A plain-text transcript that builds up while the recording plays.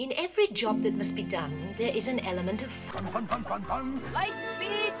In every job that must be done, there is an element of fun. Fun. Light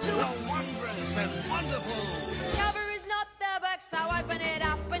speed to The wondrous and wonderful. cover is not the book, so open it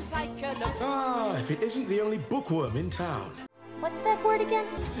up and take a look. Ah, if it isn't the only bookworm in town. What's that word again?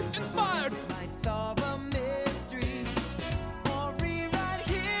 Inspired. Might solve a mystery or rewrite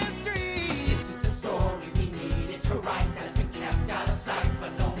history. This is the story we needed to write. Has been kept out of sight,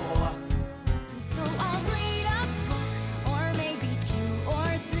 but no more. So I'll read a book, or maybe 2 or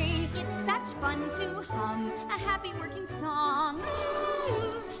 3. It's such fun to hum a happy working song.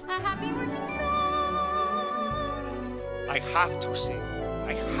 Ooh, a happy working song. I have to sing.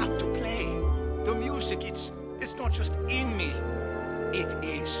 I have to play. The music, it's not just in me. It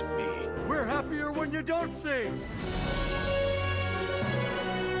is me. We're happier when you don't sing.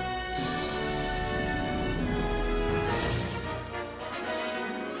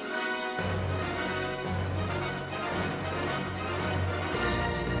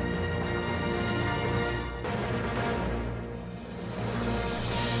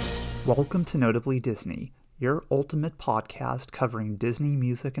 Welcome to Notably Disney, your ultimate podcast covering Disney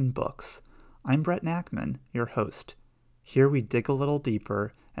music and books. I'm Brett Nachman, your host. Here we dig a little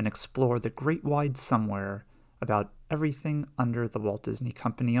deeper and explore the great wide somewhere about everything under the Walt Disney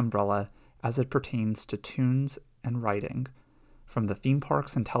Company umbrella as it pertains to tunes and writing, from the theme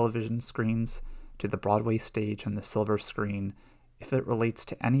parks and television screens to the Broadway stage and the silver screen, if it relates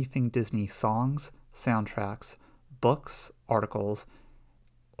to anything Disney songs, soundtracks, books, articles,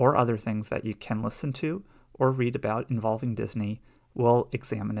 or other things that you can listen to or read about involving Disney, we'll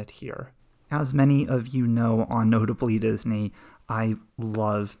examine it here. As many of you know on Notably Disney, I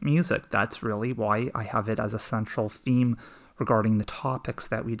love music. That's really why I have it as a central theme regarding the topics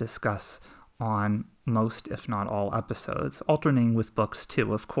that we discuss on most, if not all, episodes, alternating with books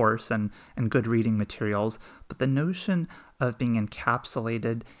too, of course, and good reading materials. But the notion of being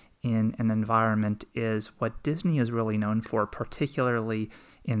encapsulated in an environment is what Disney is really known for, particularly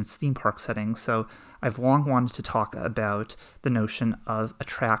in its theme park settings. So I've long wanted to talk about the notion of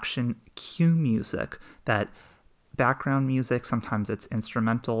attraction cue music, that background music, sometimes it's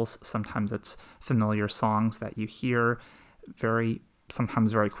instrumentals, sometimes it's familiar songs that you hear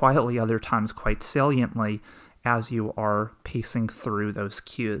sometimes very quietly, other times quite saliently as you are pacing through those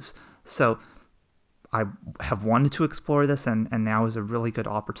cues. So I have wanted to explore this, and now is a really good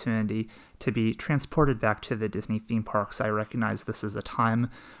opportunity to be transported back to the Disney theme parks. I recognize this is a time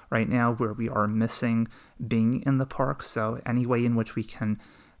right now where we are missing being in the park, so any way in which we can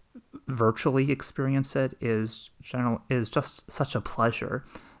virtually experience it is just such a pleasure.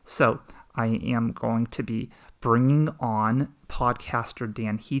 So I am going to be bringing on podcaster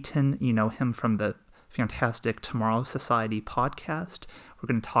Dan Heaton. You know him from the fantastic Tomorrow Society podcast. We're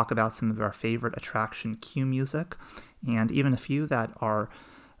going to talk about some of our favorite attraction cue music, and even a few that are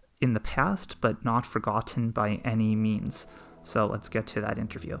in the past but not forgotten by any means. So let's get to that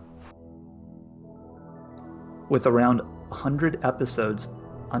interview. With around 100 episodes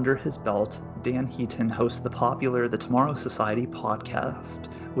under his belt, Dan Heaton hosts the popular The Tomorrow Society podcast,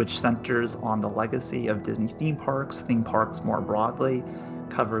 which centers on the legacy of Disney theme parks more broadly,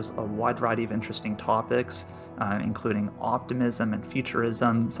 covers a wide variety of interesting topics, including optimism and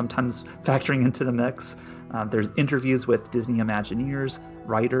futurism, sometimes factoring into the mix. There's interviews with Disney Imagineers,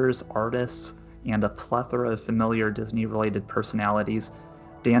 writers, artists, and a plethora of familiar Disney-related personalities.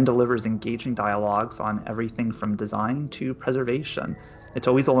 Dan delivers engaging dialogues on everything from design to preservation. It's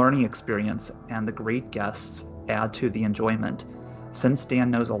always a learning experience, and the great guests add to the enjoyment. Since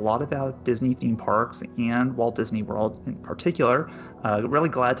Dan knows a lot about Disney theme parks and Walt Disney World in particular, really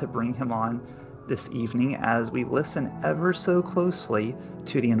glad to bring him on this evening as we listen ever so closely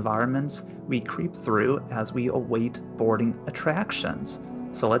to the environments we creep through as we await boarding attractions.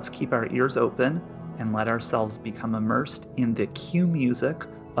 So let's keep our ears open and let ourselves become immersed in the cue music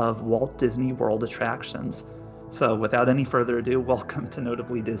of Walt Disney World attractions. So without any further ado, welcome to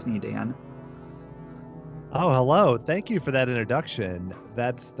Notably Disney, Dan. Oh, hello. Thank you for that introduction.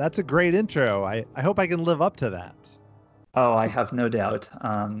 That's a great intro. I hope I can live up to that. Oh, I have no doubt.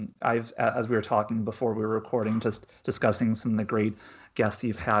 As we were talking before we were recording, just discussing some of the great guests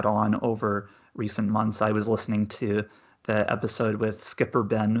you've had on over recent months. I was listening to the episode with Skipper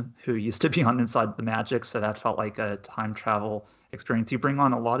Ben, who used to be on Inside the Magic, so that felt like a time travel experience. You bring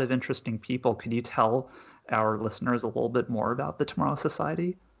on a lot of interesting people. Could you tell our listeners a little bit more about the Tomorrow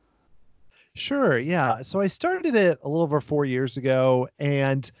Society? Sure, yeah. So I started it a little over 4 years ago,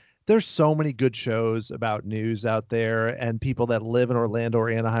 and there's so many good shows about news out there and people that live in Orlando or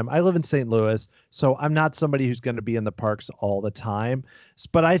Anaheim. I live in St. Louis, so I'm not somebody who's going to be in the parks all the time.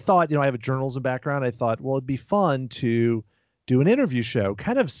 But I thought, I have a journalism background. I thought, well, it'd be fun to do an interview show,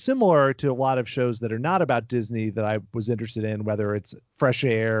 kind of similar to a lot of shows that are not about Disney that I was interested in, whether it's Fresh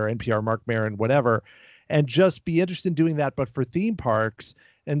Air, NPR, Marc Maron, whatever, and just be interested in doing that, but for theme parks.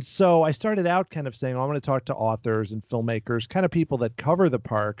 And so I started out kind of saying, I'm going to talk to authors and filmmakers, kind of people that cover the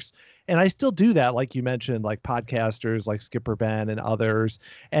parks. And I still do that, like you mentioned, like podcasters like Skipper Ben and others.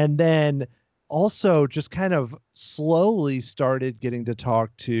 And then also just kind of slowly started getting to talk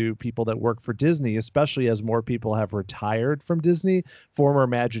to people that work for Disney, especially as more people have retired from Disney, former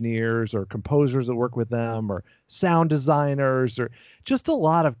Imagineers or composers that work with them or sound designers or just a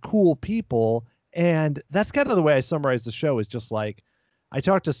lot of cool people. And that's kind of the way I summarize the show, is just like, I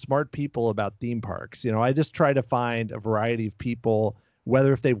talk to smart people about theme parks. You know, I just try to find a variety of people,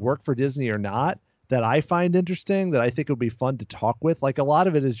 whether if they work for Disney or not, that I find interesting, that I think would be fun to talk with. Like, a lot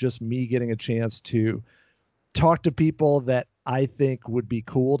of it is just me getting a chance to talk to people that I think would be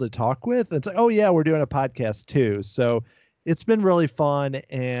cool to talk with. And it's like, oh yeah, we're doing a podcast too. So it's been really fun,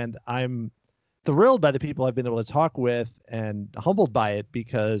 and I'm thrilled by the people I've been able to talk with and humbled by it,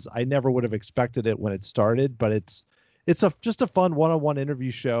 because I never would have expected it when it started. But it's just a fun one-on-one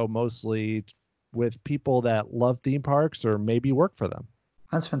interview show, mostly with people that love theme parks or maybe work for them.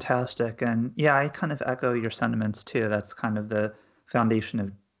 That's fantastic. And yeah, I kind of echo your sentiments too. That's kind of the foundation of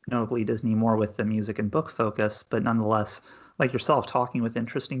Notably Disney, more with the music and book focus, but nonetheless, like yourself, talking with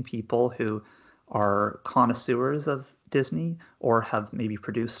interesting people who are connoisseurs of Disney or have maybe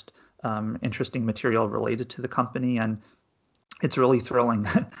produced interesting material related to the company. And it's really thrilling.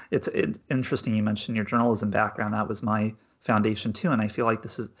 It's interesting you mentioned your journalism background. That was my foundation too. And I feel like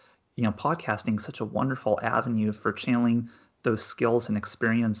this is, podcasting is such a wonderful avenue for channeling those skills and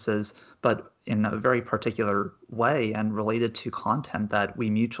experiences, but in a very particular way and related to content that we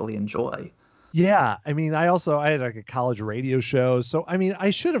mutually enjoy. Yeah. I mean, I had like a college radio show. So, I mean,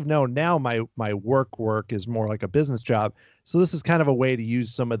 I should have known. Now my work is more like a business job. So this is kind of a way to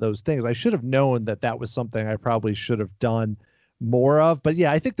use some of those things. I should have known that was something I probably should have done more of. But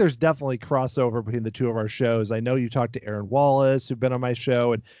yeah, I think there's definitely crossover between the two of our shows. I know you talked to Aaron Wallace, who've been on my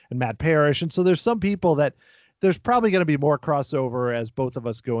show, and Matt Parrish. And so there's some people that there's probably going to be more crossover as both of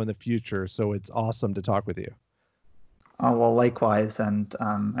us go in the future. So it's awesome to talk with you. Oh, well, likewise. And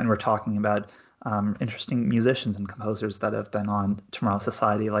we're talking about interesting musicians and composers that have been on Tomorrow's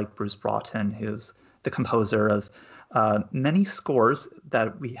Society, like Bruce Broughton, who's the composer of many scores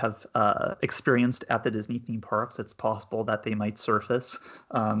that we have experienced at the Disney theme parks. It's possible that they might surface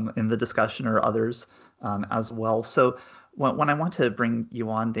in the discussion, or others as well. So when I want to bring you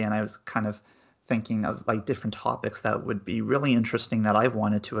on, Dan, I was kind of thinking of like different topics that would be really interesting that I've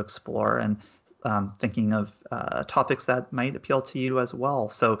wanted to explore, and thinking of topics that might appeal to you as well.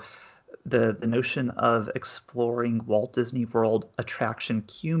 So the notion of exploring Walt Disney World attraction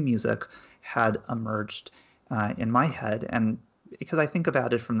cue music had emerged in my head. And because I think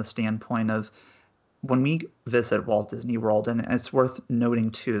about it from the standpoint of when we visit Walt Disney World, and it's worth noting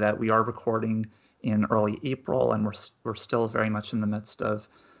too that we are recording in early April, and we're still very much in the midst of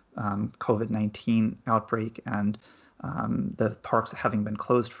COVID-19 outbreak, and the parks having been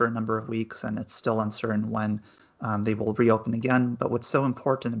closed for a number of weeks, and it's still uncertain when they will reopen again. But what's so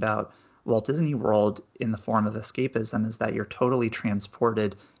important about Walt Disney World in the form of escapism is that you're totally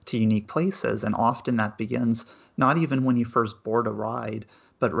transported to unique places, and often that begins not even when you first board a ride,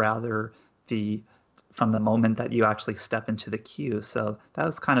 but rather from the moment that you actually step into the queue. So that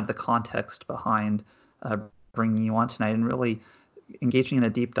was kind of the context behind bringing you on tonight, and really engaging in a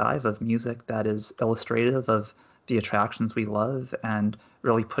deep dive of music that is illustrative of the attractions we love, and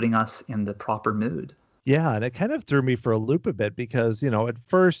really putting us in the proper mood. Yeah, and it kind of threw me for a loop a bit, because, at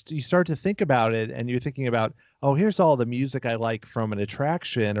first you start to think about it and you're thinking about, oh, here's all the music I like from an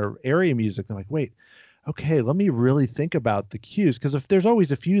attraction or area music. And I'm like, wait, okay, let me really think about the cues, because if there's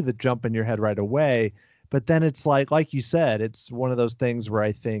always a few that jump in your head right away, but then it's like you said, it's one of those things where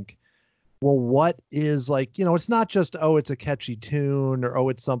I think, well, what is it's not just, oh, it's a catchy tune, or, oh,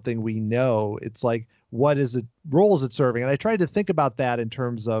 it's something we know. It's like, what is it, role is it serving? And I tried to think about that in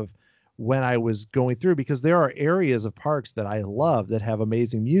terms of when I was going through, because there are areas of parks that I love that have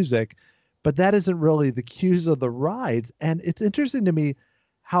amazing music, but that isn't really the cues of the rides. And it's interesting to me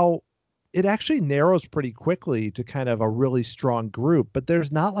how it actually narrows pretty quickly to kind of a really strong group, but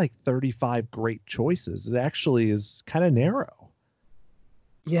there's not like 35 great choices. It actually is kind of narrow.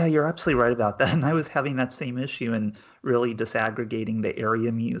 Yeah, you're absolutely right about that. And I was having that same issue in really disaggregating the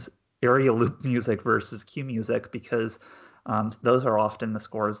area loop music versus cue music, because those are often the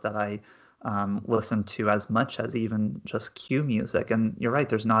scores that I listen to as much as even just cue music. And you're right,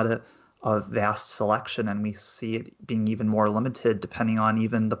 there's not a vast selection, and we see it being even more limited depending on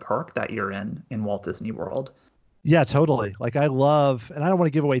even the park that you're in Walt Disney World. Yeah, totally. Like I love, and I don't want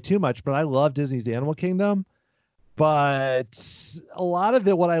to give away too much, but I love Disney's Animal Kingdom. But a lot of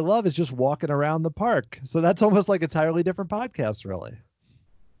it, what I love is just walking around the park. So that's almost like a entirely different podcast, really.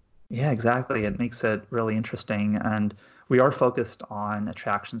 Yeah, exactly. It makes it really interesting. And we are focused on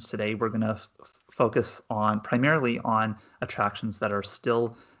attractions today. We're going to focus on primarily on attractions that are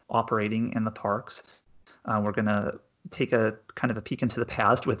still operating in the parks. We're going to take a kind of a peek into the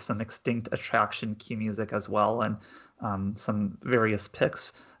past with some extinct attraction cue music as well, and some various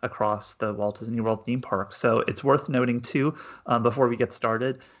picks across the Walt Disney World theme park. So it's worth noting too, before we get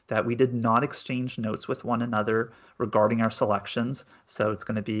started, that we did not exchange notes with one another regarding our selections. So it's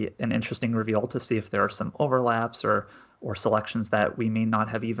going to be an interesting reveal to see if there are some overlaps or selections that we may not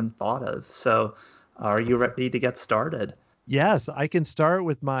have even thought of. So are you ready to get started? Yes, I can start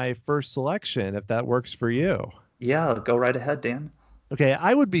with my first selection if that works for you. Yeah, go right ahead, Dan. Okay,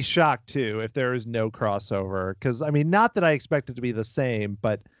 I would be shocked too if there is no crossover, because I mean, not that I expect it to be the same,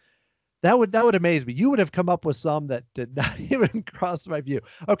 but that would amaze me. You would have come up with some that did not even cross my view.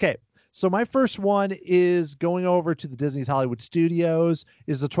 Okay, so my first one is going over to the Disney's Hollywood Studios,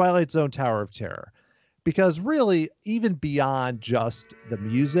 is the Twilight Zone Tower of Terror, because really, even beyond just the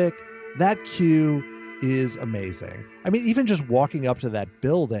music, that queue is amazing. I mean, even just walking up to that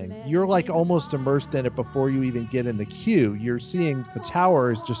building, you're like almost immersed in it before you even get in the queue. You're seeing the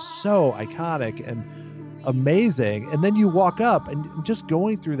tower is just so iconic and amazing. And then you walk up and just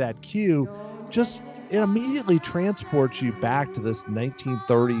going through that queue, it immediately transports you back to this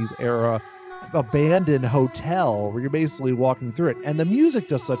 1930s era abandoned hotel where you're basically walking through it. And the music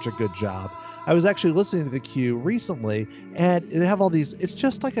does such a good job. I was actually listening to the queue recently, and they have all these, it's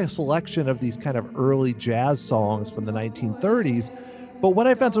just like a selection of these kind of early jazz songs from the 1930s. But what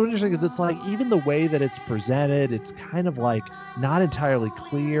I found so interesting is it's like, even the way that it's presented, it's kind of like not entirely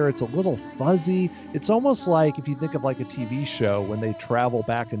clear. It's a little fuzzy. It's almost like if you think of like a TV show when they travel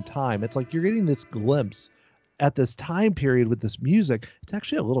back in time, it's like you're getting this glimpse at this time period with this music. It's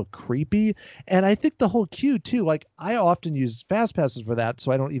actually a little creepy. And I think the whole queue too, like I often use fast passes for that,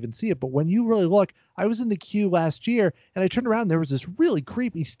 so I don't even see it. But when you really look, I was in the queue last year and I turned around and there was this really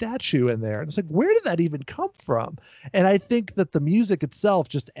creepy statue in there. And it's like, where did that even come from? And I think that the music itself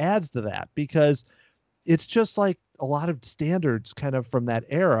just adds to that, because it's just like a lot of standards kind of from that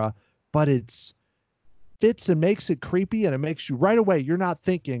era, but it's fits and makes it creepy. And it makes you right away, you're not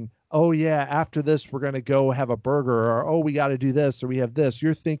thinking, oh yeah, after this, we're going to go have a burger, or, oh, we got to do this, or we have this.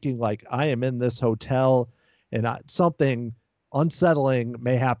 You're thinking like, I am in this hotel and something unsettling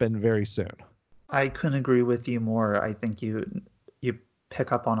may happen very soon. I couldn't agree with you more. I think you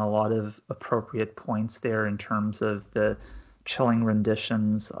pick up on a lot of appropriate points there in terms of the chilling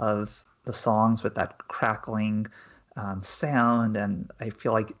renditions of the songs with that crackling sound. And I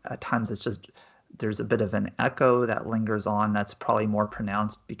feel like at times it's just, there's a bit of an echo that lingers on that's probably more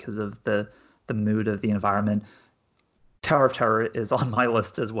pronounced because of the mood of the environment. Tower of Terror is on my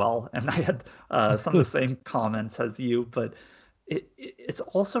list as well, and I had some of the same comments as you, but it's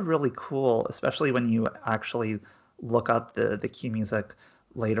also really cool, especially when you actually look up the cue music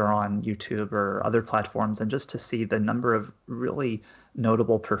later on YouTube or other platforms, and just to see the number of really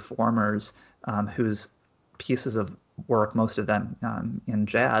notable performers whose pieces of work, most of them in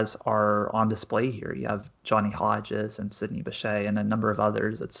jazz, are on display here. You have Johnny Hodges and Sidney Bechet and a number of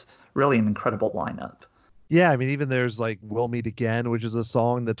others. It's really an incredible lineup. Yeah, I mean, even there's like We'll Meet Again, which is a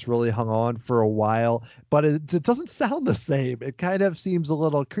song that's really hung on for a while, but it doesn't sound the same. It kind of seems a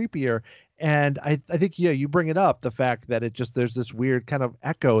little creepier. And I think, yeah, you bring it up, the fact that there's this weird kind of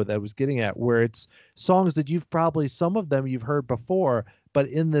echo that I was getting at, where it's songs that some of them you've heard before, but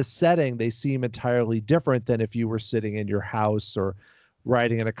in this setting, they seem entirely different than if you were sitting in your house or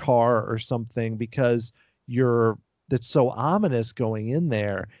riding in a car or something, because that's so ominous going in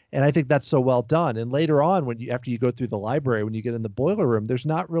there. And I think that's so well done. And later on, after you go through the library, when you get in the boiler room, there's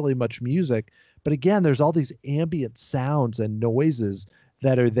not really much music, but again, there's all these ambient sounds and noises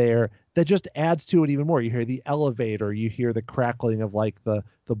that are there that just adds to it even more. You hear the elevator, you hear the crackling of like the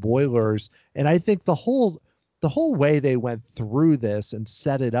boilers. And I think the whole way they went through this and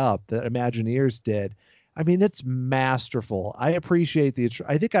set it up, that Imagineers did, I mean, it's masterful. I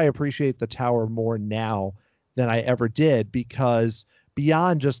think I appreciate the tower more now than I ever did, because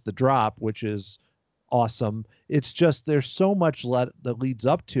beyond just the drop, which is awesome, it's just there's so much that leads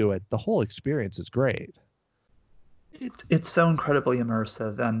up to it. The whole experience is great. It's so incredibly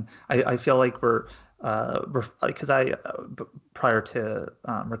immersive, and I feel like because prior to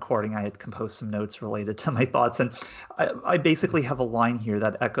recording, I had composed some notes related to my thoughts, and I basically have a line here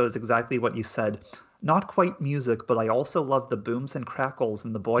that echoes exactly what you said. Not quite music, but I also love the booms and crackles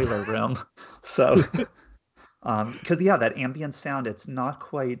in the boiler room. So Because yeah, that ambient sound, it's not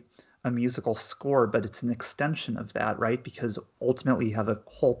quite a musical score, but it's an extension of that, right? Because ultimately you have a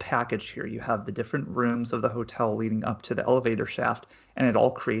whole package here. You have the different rooms of the hotel leading up to the elevator shaft, and it all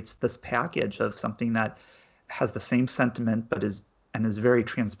creates this package of something that has the same sentiment, but is very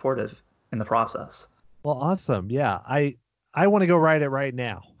transportive in the process. Well, awesome. Yeah, I want to go write it right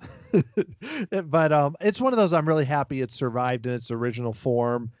now. But it's one of those, I'm really happy it survived in its original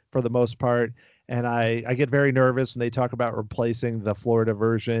form for the most part. And I get very nervous when they talk about replacing the Florida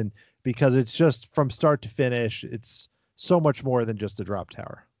version, because it's just from start to finish, it's so much more than just a drop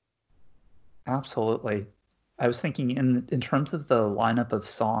tower. Absolutely. I was thinking in terms of the lineup of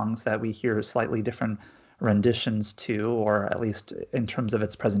songs that we hear slightly different renditions to, or at least in terms of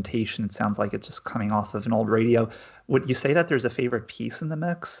its presentation, it sounds like it's just coming off of an old radio. Would you say that there's a favorite piece in the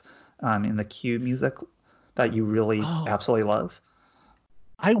mix, in the cue music, that you really absolutely love?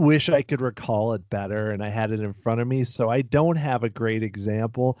 I wish I could recall it better and I had it in front of me, so I don't have a great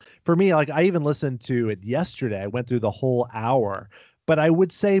example. For me, like, I even listened to it yesterday. I went through the whole hour, but I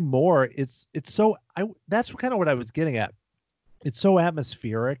would say more. That's kind of what I was getting at. It's so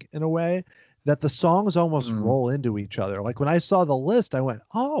atmospheric in a way that the songs almost roll into each other. Like when I saw the list, I went,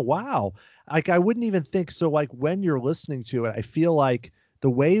 oh, wow. Like I wouldn't even think. So like when you're listening to it, I feel like the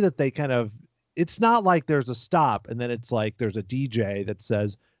way that they kind of, it's not like there's a stop and then it's like there's a DJ that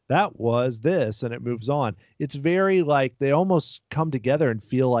says that was this and it moves on. It's very like they almost come together and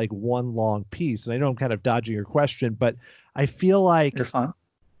feel like one long piece. And I know I'm kind of dodging your question, but I feel like you're fine.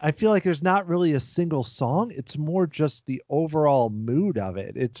 I feel like there's not really a single song. It's more just the overall mood of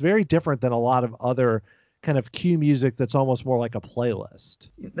it. It's very different than a lot of other kind of cue music that's almost more like a playlist.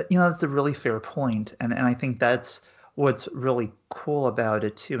 You know, that's a really fair point. And I think that's what's really cool about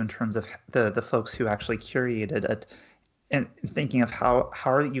it too, in terms of the folks who actually curated it, and thinking of how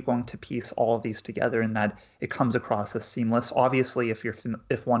are you going to piece all of these together, and that it comes across as seamless. Obviously,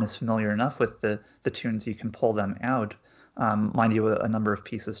 if one is familiar enough with the tunes, you can pull them out. Mind you, a number of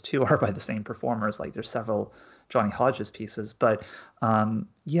pieces too are by the same performers. Like there's several Johnny Hodges pieces, but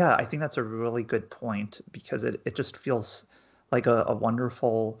yeah, I think that's a really good point, because it just feels like a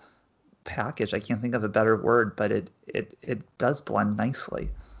wonderful package. I can't think of a better word, but it does blend nicely.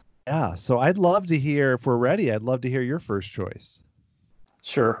 Yeah, so I'd love to hear, if we're ready, I'd love to hear your first choice.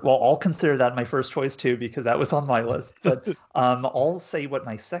 Sure. Well, I'll consider that my first choice too, because that was on my list. But I'll say what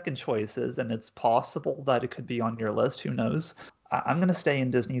my second choice is, and it's possible that it could be on your list. Who knows? I'm going to stay in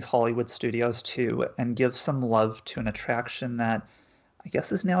Disney's Hollywood Studios too, and give some love to an attraction that I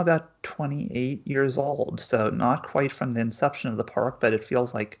guess is now about 28 years old. So not quite from the inception of the park, but it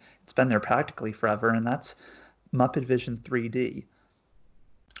feels like it's been there practically forever, and that's Muppet Vision 3D.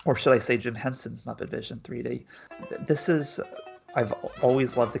 Or should I say Jim Henson's Muppet Vision 3D. I've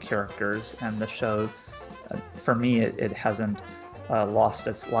always loved the characters, and the show, for me, it hasn't lost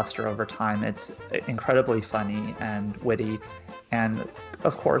its luster over time. It's incredibly funny and witty, and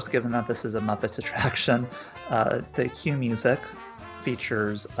of course, given that this is a Muppets attraction, the cue music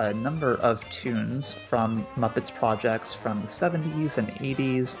features a number of tunes from Muppets projects from the 70s and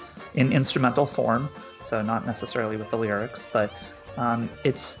 80s in instrumental form, so not necessarily with the lyrics, but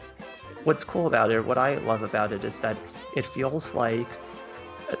it's what's cool about it, what I love about it, is that it feels like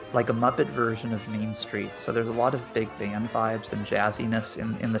a Muppet version of Main Street. So there's a lot of big band vibes and jazziness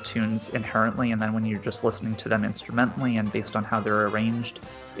in the tunes inherently, and then when you're just listening to them instrumentally and based on how they're arranged,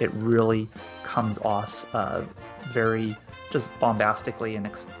 it really comes off very just bombastically, and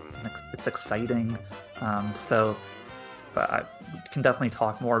it's exciting. So I can definitely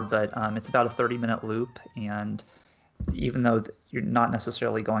talk more, but it's about a 30-minute loop, and even though you're not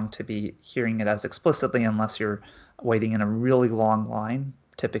necessarily going to be hearing it as explicitly unless you're waiting in a really long line,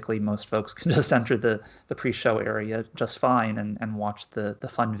 typically most folks can just enter the pre-show area just fine and watch the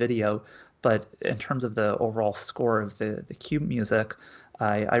fun video. But in terms of the overall score of the cue music,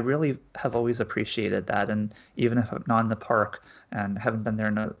 I really have always appreciated that. And even if I'm not in the park and haven't been there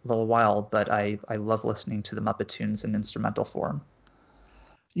in a little while, but I love listening to the Muppet tunes in instrumental form.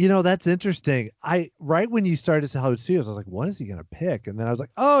 You know, that's interesting. Right when you started to Hollywood Studios, I was like, what is he going to pick? And then I was like,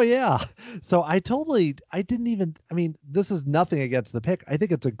 oh yeah. So this is nothing against the pick. I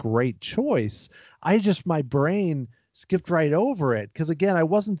think it's a great choice. My brain skipped right over it. Cause again, I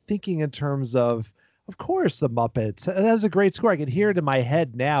wasn't thinking in terms of course, the Muppets. It has a great score. I can hear it in my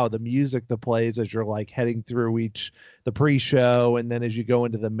head now, the music that plays as you're like heading through the pre-show. And then as you go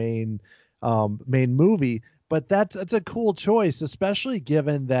into the main movie. But that's a cool choice, especially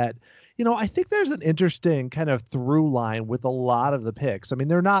given that, I think there's an interesting kind of through line with a lot of the picks. I mean,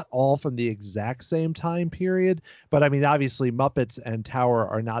 they're not all from the exact same time period, but I mean, obviously Muppets and Tower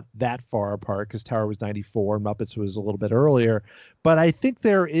are not that far apart because Tower was 94 and Muppets was a little bit earlier. But I think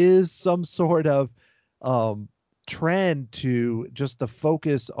there is some sort of trend to just the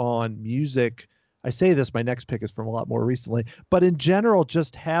focus on music. I say this, my next pick is from a lot more recently, but in general,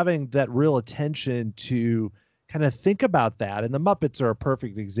 just having that real attention to kind of think about that. And the Muppets are a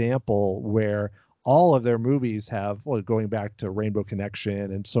perfect example where all of their movies have, well, going back to Rainbow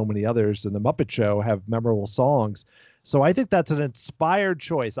Connection and so many others in the Muppet Show, have memorable songs. So I think that's an inspired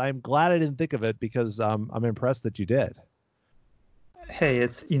choice. I'm glad I didn't think of it because I'm impressed that you did. Hey,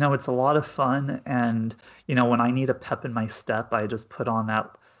 it's a lot of fun. And, when I need a pep in my step, I just put on that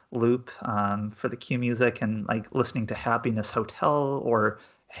loop for the cue music, and like listening to Happiness Hotel or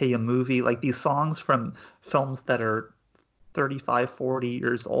Hey, a Movie, like these songs from films that are 35, 40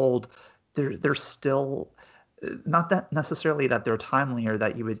 years old, they're still not that necessarily that they're timely or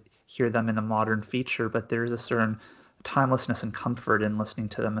that you would hear them in a modern feature, but there's a certain timelessness and comfort in listening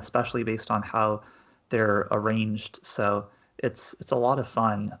to them, especially based on how they're arranged. So it's a lot of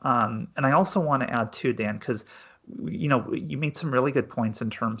fun. And I also want to add too, Dan, because you made some really good points in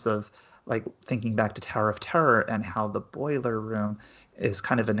terms of like thinking back to Tower of Terror and how the boiler room is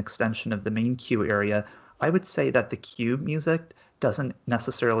kind of an extension of the main cue area. I would say that the cue music doesn't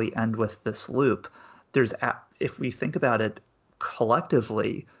necessarily end with this loop. If we think about it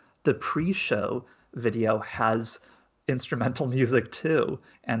collectively, the pre-show video has instrumental music too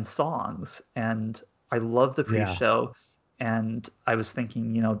and songs. And I love the pre-show. Yeah. And I was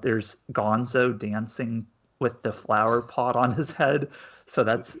thinking, there's Gonzo dancing with the flower pot on his head. So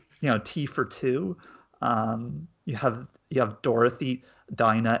that's, T for two. You have Dorothy,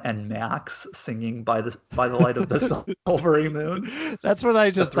 Dinah, and Max singing by the light of the silvery moon. That's what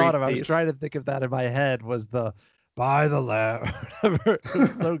I just thought of. I was trying to think of that in my head, was the by the lamp. It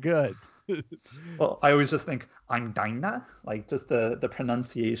was so good. Well, I always just think I'm Dinah, like just the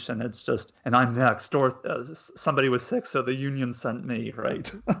pronunciation. It's just, and I'm Max. Somebody was sick, so the union sent me,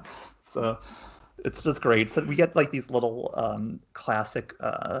 right? So it's just great. So we get like these little classic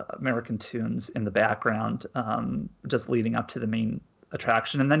American tunes in the background, just leading up to the main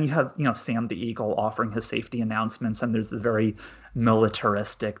attraction. And then you have, Sam the Eagle offering his safety announcements, and there's this very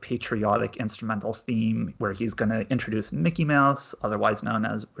militaristic, patriotic instrumental theme where he's going to introduce Mickey Mouse, otherwise known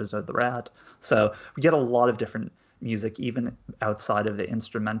as Rizzo the Rat. So we get a lot of different music, even outside of the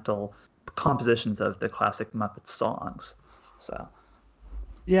instrumental compositions of the classic Muppet songs. So.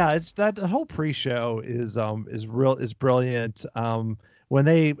 Yeah, it's that the whole pre-show is brilliant. When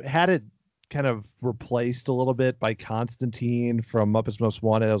they had it kind of replaced a little bit by Constantine from Muppets Most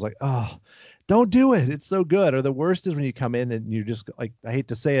Wanted, I was like, oh, don't do it. It's so good. Or the worst is when you come in and you just, like, I hate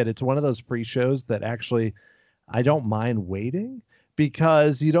to say it, it's one of those pre-shows that actually I don't mind waiting,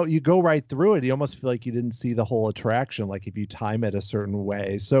 because you go right through it. You almost feel like you didn't see the whole attraction, like if you time it a certain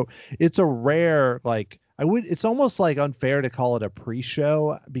way. So it's a rare, like, it's almost like unfair to call it a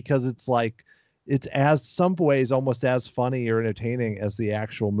pre-show, because it's like, it's as some ways almost as funny or entertaining as the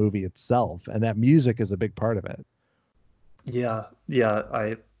actual movie itself. And that music is a big part of it. Yeah.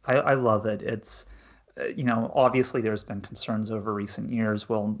 I love it. It's, obviously there's been concerns over recent years.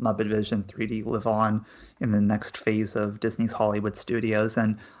 Will Muppet Vision 3D live on in the next phase of Disney's Hollywood Studios?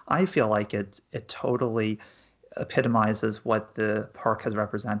 And I feel like it totally epitomizes what the park has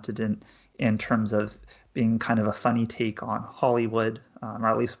represented in terms of being kind of a funny take on Hollywood, or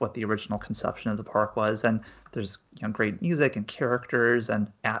at least what the original conception of the park was. And there's great music and characters and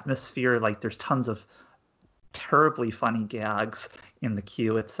atmosphere. Like there's tons of terribly funny gags in the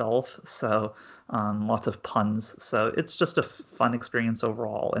queue itself. So lots of puns. So it's just a fun experience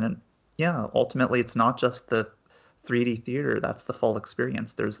overall. And ultimately it's not just the 3D theater. That's the full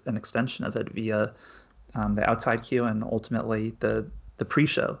experience. There's an extension of it via the outside queue and ultimately the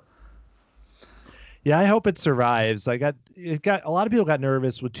pre-show. Yeah, I hope it survives. A lot of people got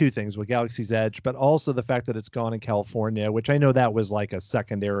nervous with two things, with Galaxy's Edge, but also the fact that it's gone in California, which I know that was like a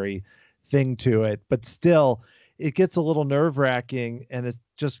secondary thing to it, but still it gets a little nerve-wracking. And it's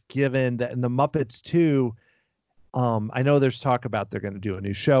just given that in the Muppets too, I know there's talk about they're going to do a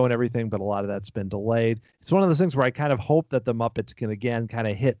new show and everything, but a lot of that's been delayed. It's one of those things where I kind of hope that the Muppets can again kind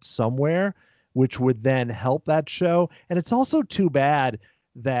of hit somewhere, which would then help that show. And it's also too bad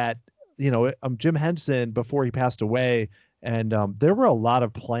that Jim Henson, before he passed away, and there were a lot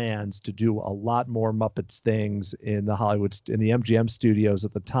of plans to do a lot more Muppets things in the MGM studios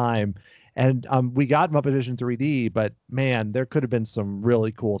at the time. And we got Muppet Vision 3D, but man, there could have been some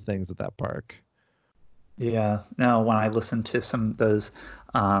really cool things at that park. Yeah. No, when I listened to some of those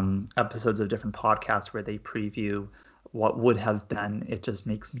episodes of different podcasts where they preview what would have been. It just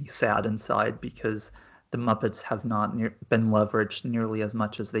makes me sad inside because the Muppets have not been leveraged nearly as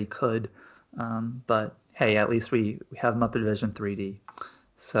much as they could. But hey, at least we have Muppet Vision 3D.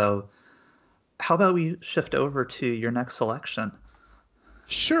 So how about we shift over to your next selection?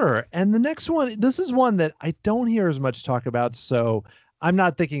 Sure. And the next one, this is one that I don't hear as much talk about, so I'm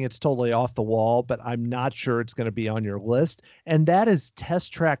not thinking it's totally off the wall, but I'm not sure it's going to be on your list. And that is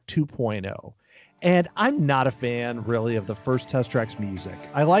Test Track 2.0. And I'm not a fan, really, of the first Test Track's music.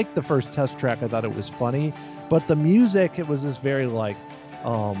 I liked the first Test Track. I thought it was funny. But the music, it was this very, like,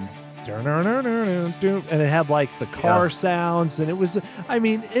 and it had, like, the car sounds. And it was, I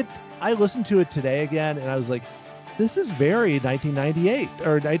mean, I listened to it today again, and I was like, this is very 1998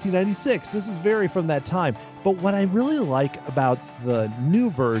 or 1996. This is very from that time. But what I really like about the new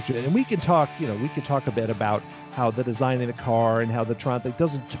version, and we can talk a bit about how the design of the car and how the Tron thing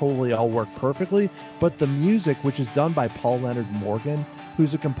doesn't totally all work perfectly, but the music, which is done by Paul Leonard Morgan,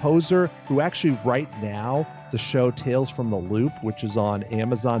 who's a composer who actually right now, the show Tales from the Loop, which is on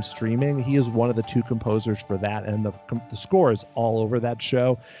Amazon streaming, he is one of the two composers for that, and the score is all over that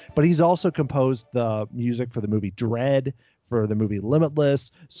show. But he's also composed the music for the movie Dredd, for the movie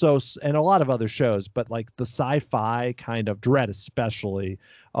Limitless, and a lot of other shows, but like the sci-fi kind of Dredd, especially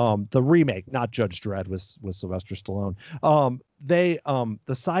the remake, not Judge Dredd with Sylvester Stallone. The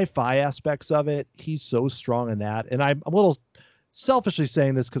sci-fi aspects of it, he's so strong in that. And I'm a little selfishly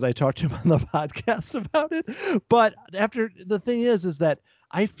saying this because I talked to him on the podcast about it. But the thing is that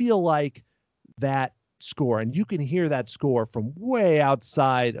I feel like that score, and you can hear that score from way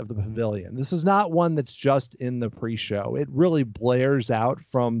outside of the pavilion. This is not one that's just in the pre-show. It really blares out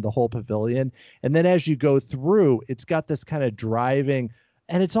from the whole pavilion. And then as you go through, it's got this kind of driving,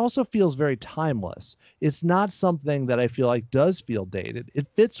 and it also feels very timeless. It's not something that I feel like does feel dated. It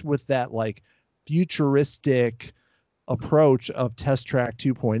fits with that like futuristic approach of Test Track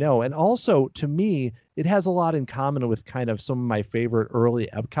 2.0. And also, to me, it has a lot in common with kind of some of my favorite early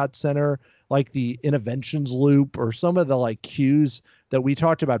Epcot Center, like the Interventions loop or some of the like cues that we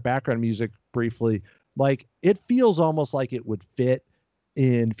talked about background music briefly. Like it feels almost like it would fit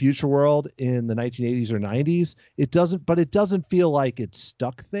in Future World in the 1980s or 90s. It doesn't feel like it's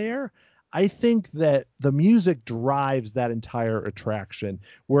stuck there. I think that the music drives that entire attraction,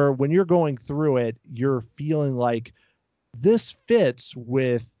 where when you're going through it, you're feeling like this fits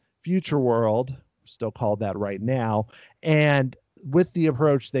with Future World, still called that right now, and with the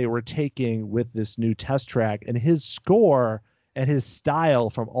approach they were taking with this new Test Track, and his score and his style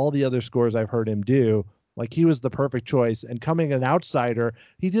from all the other scores I've heard him do, like he was the perfect choice. And coming an outsider,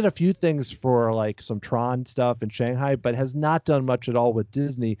 he did a few things for like some Tron stuff in Shanghai, but has not done much at all with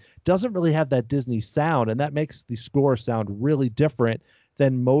Disney. Doesn't really have that Disney sound, and that makes the score sound really different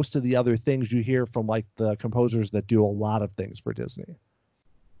than most of the other things you hear from like the composers that do a lot of things for Disney.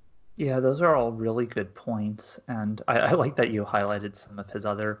 Yeah, those are all really good points. And I like that you highlighted some of his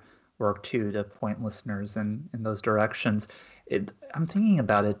other work too, to point listeners in those directions. I'm thinking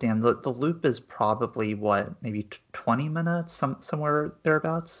about it, Dan. The loop is probably maybe 20 minutes, somewhere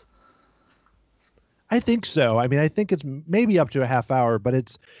thereabouts? I think so. I mean, I think it's maybe up to a half hour, but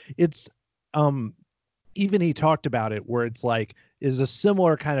it's even he talked about it where it's like is a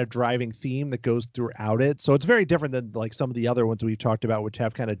similar kind of driving theme that goes throughout it. So it's very different than like some of the other ones we've talked about, which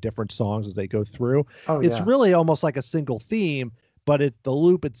have kind of different songs as they go through. It's really almost like a single theme, but the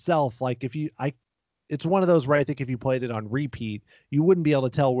loop itself, like it's one of those where I think if you played it on repeat, you wouldn't be able to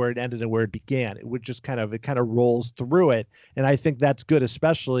tell where it ended and where it began. It would just kind of rolls through it. And I think that's good,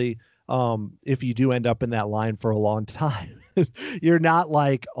 especially if you do end up in that line for a long time. You're not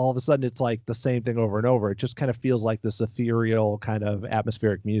like all of a sudden it's like the same thing over and over. It just kind of feels like this ethereal kind of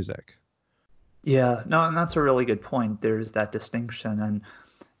atmospheric music. Yeah, no, and that's a really good point. There's that distinction. And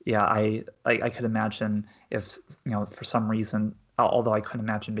yeah, I could imagine if, for some reason, although I couldn't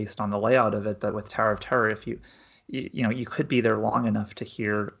imagine based on the layout of it, but with Tower of Terror, if you could be there long enough to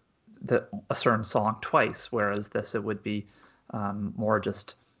hear a certain song twice, whereas this, it would be more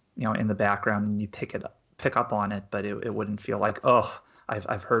just, in the background and you pick up on it, but it wouldn't feel like, oh,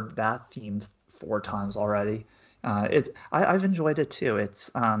 I've heard that theme 4 times already. I've enjoyed it too.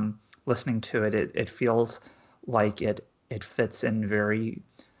 It's listening to it. It feels like it fits in very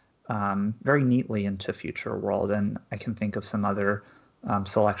very neatly into Future World, and I can think of some other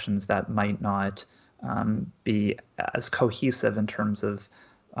selections that might not be as cohesive in terms of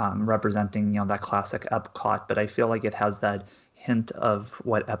representing that classic Epcot, but I feel like it has that hint of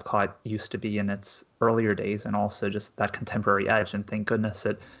what Epcot used to be in its earlier days, and also just that contemporary edge. And thank goodness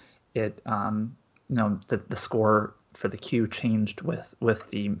the score for the queue changed with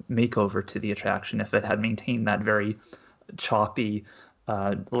the makeover to the attraction. If it had maintained that very choppy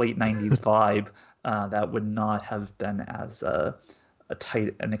late 90s vibe, that would not have been as a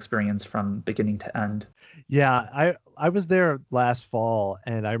tight an experience from beginning to end. Yeah, I was there last fall,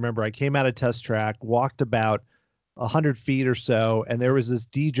 and I remember I came out of Test Track, walked about 100 feet or so, and there was this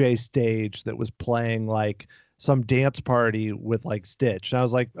DJ stage that was playing like some dance party with like Stitch. And I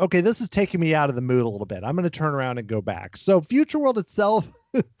was like, okay, this is taking me out of the mood a little bit. I'm going to turn around and go back. So Future World itself,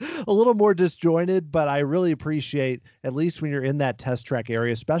 a little more disjointed, but I really appreciate, at least when you're in that Test Track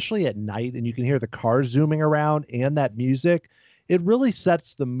area, especially at night, and you can hear the cars zooming around and that music, it really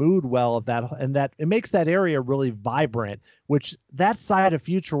sets the mood well of that, and that it makes that area really vibrant, which that side of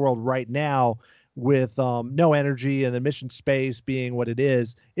Future World right now, with no energy and the mission space being what it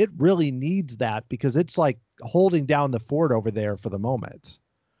is, it really needs that, because it's like holding down the fort over there for the moment.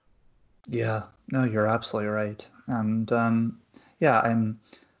 Yeah, no, you're absolutely right. And yeah,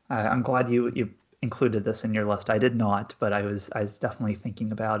 I'm glad you included this in your list. I did not, but I was definitely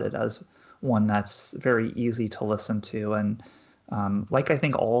thinking about it as one that's very easy to listen to. And like I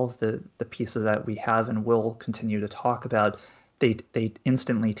think all of the pieces that we have and will continue to talk about, they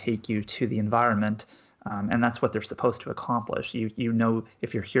instantly take you to the environment, and that's what they're supposed to accomplish. You know,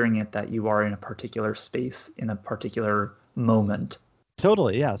 if you're hearing it, that you are in a particular space in a particular moment.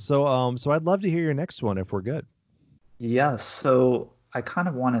 Totally, yeah. So so I'd love to hear your next one if we're good. Yes, so I kind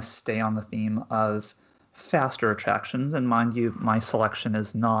of want to stay on the theme of faster attractions, and mind you, my selection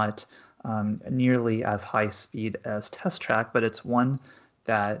is not nearly as high speed as Test Track, but it's one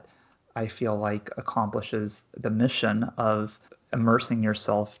that I feel like accomplishes the mission of immersing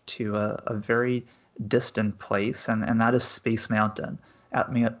yourself to a very distant place, and that is Space Mountain at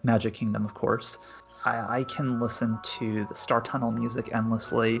Magic Kingdom, of course. I can listen to the Star Tunnel music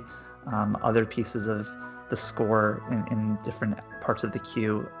endlessly. Other pieces of the score in different parts of the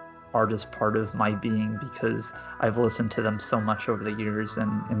queue are just part of my being, because I've listened to them so much over the years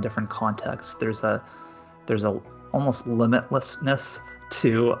and in different contexts. There's a almost limitlessness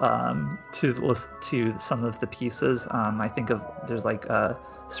to some of the pieces. I think there's like a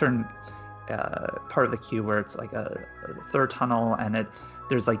certain part of the queue where it's like a third tunnel, and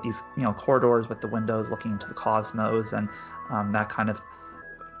there's like these corridors with the windows looking into the cosmos, and that kind of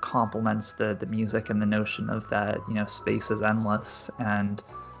complements the music and the notion of that space is endless. And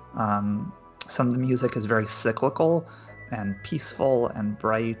some of the music is very cyclical and peaceful and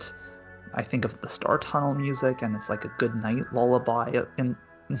bright. I think of the Star Tunnel music, and it's like a good night lullaby in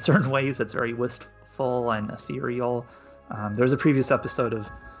certain ways. It's very wistful and ethereal. There's a previous episode of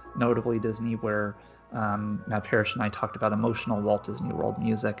Notably Disney where Matt Parrish and I talked about emotional Walt Disney World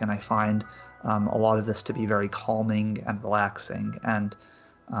music, and I find a lot of this to be very calming and relaxing, and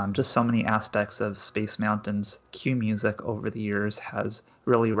just so many aspects of Space Mountain's queue music over the years has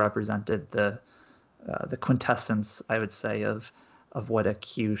really represented the quintessence, I would say, of what a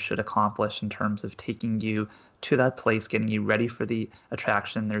queue should accomplish in terms of taking you to that place, getting you ready for the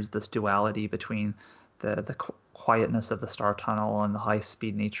attraction. There's this duality between the quietness of the Star Tunnel and the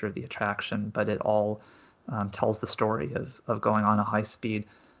high-speed nature of the attraction, but it all tells the story of going on a high-speed,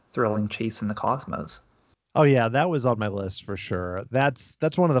 thrilling chase in the cosmos. Oh yeah, that was on my list for sure. That's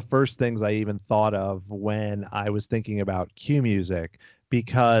one of the first things I even thought of when I was thinking about queue music,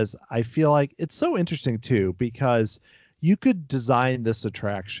 because I feel like it's so interesting too, because you could design this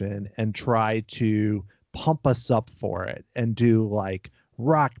attraction and try to pump us up for it and do like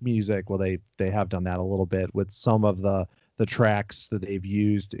rock music. Well, they have done that a little bit with some of the tracks that they've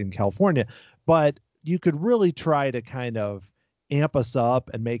used in California, but you could really try to kind of amp us up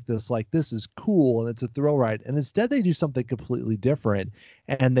and make this like, this is cool and it's a thrill ride. And instead they do something completely different,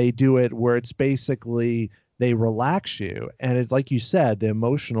 and they do it where it's basically they relax you. And it's like you said, the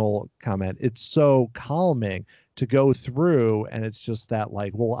emotional comment, it's so calming to go through, and it's just that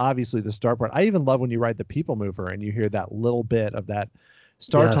like, well, obviously the start part. I even love when you ride the People Mover and you hear that little bit of that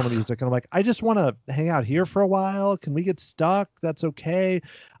Star Tunnel music, and I'm like, I just want to hang out here for a while. Can we get stuck? That's okay.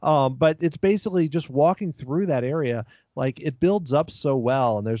 But it's basically just walking through that area. Like it builds up so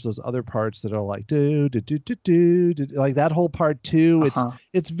well, and there's those other parts that are like do do do do do, do like that whole part too.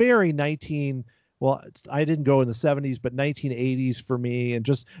 It's very 19. Well, I didn't go in the 70s, but 1980s for me,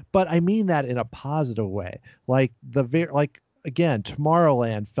 and but I mean that in a positive way. Like again,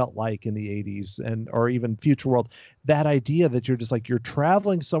 Tomorrowland felt like in the 80s, or even Future World, that idea that you're just like, you're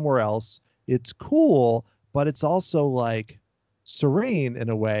traveling somewhere else. It's cool, but it's also like serene in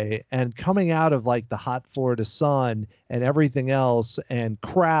a way, and coming out of like the hot Florida sun and everything else and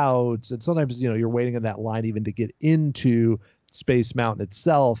crowds. And sometimes, you're waiting in that line even to get into Space Mountain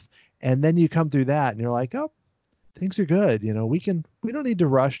itself. And then you come through that and you're like, oh, things are good. We don't need to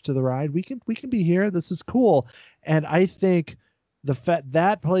rush to the ride. We can be here. This is cool. And I think the fact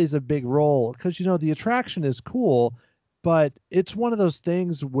that plays a big role because, the attraction is cool, but it's one of those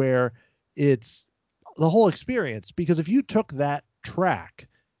things where it's the whole experience. Because if you took that track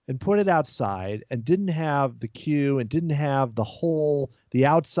and put it outside and didn't have the queue and didn't have the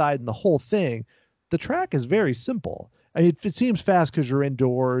outside and the whole thing, the track is very simple. I mean, it seems fast because you're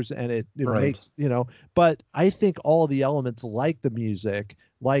indoors and it Right. makes, but I think all the elements like the music,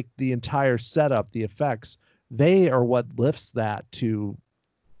 like the entire setup, the effects, they are what lifts that to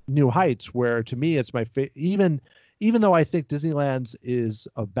new heights where to me, it's my favorite. Even though I think Disneyland's is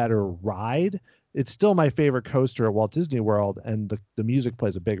a better ride, it's still my favorite coaster at Walt Disney World. And the music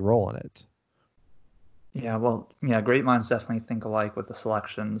plays a big role in it. Yeah, well, yeah, great minds definitely think alike with the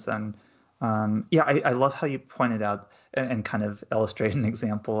selections. And yeah, I love how you pointed out and kind of illustrate an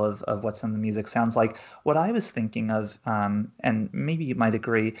example of what some of the music sounds like. What I was thinking of, and maybe you might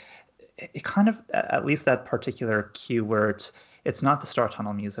agree, it kind of, at least that particular cue where it's not the Star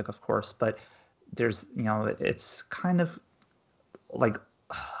Tunnel music, of course, but there's, it's kind of like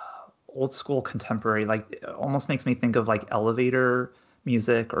old school contemporary, like it almost makes me think of like elevator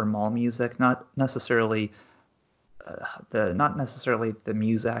music or mall music, not necessarily the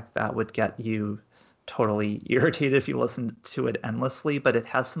music that would get you totally irritated if you listened to it endlessly, but it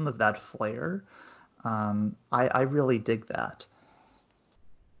has some of that flair. I really dig that.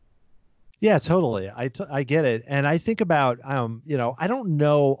 Yeah, totally. I get it. And I think about, I don't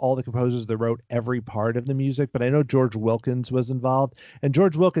know all the composers that wrote every part of the music, but I know George Wilkins was involved. And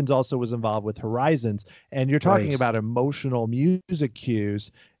George Wilkins also was involved with Horizons. And you're talking Right. about emotional music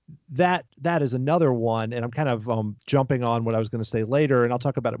cues. That is another one. And I'm kind of jumping on what I was going to say later, and I'll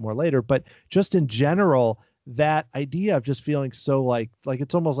talk about it more later. But just in general, that idea of just feeling so like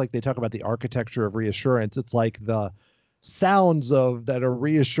it's almost like they talk about the architecture of reassurance. It's like the sounds of that are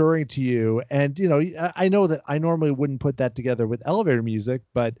reassuring to you. And, I know that I normally wouldn't put that together with elevator music,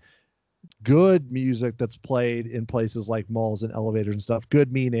 but good music that's played in places like malls and elevators and stuff,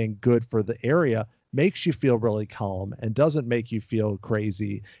 good meaning good for the area, makes you feel really calm and doesn't make you feel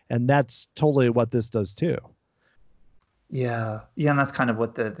crazy. And that's totally what this does too. Yeah. Yeah, and that's kind of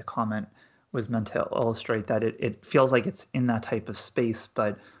what the comment was meant to illustrate, that it feels like it's in that type of space,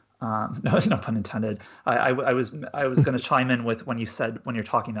 but no pun intended. I was going to chime in with when you're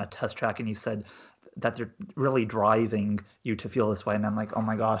talking about Test Track and you said that they're really driving you to feel this way, and I'm like, oh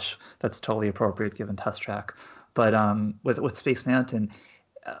my gosh, that's totally appropriate given Test Track. But with Space Mountain,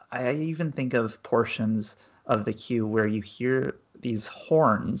 I even think of portions of the queue where you hear these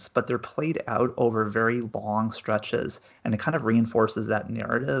horns, but they're played out over very long stretches, and it kind of reinforces that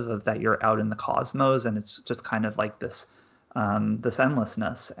narrative of that you're out in the cosmos, and it's just kind of like this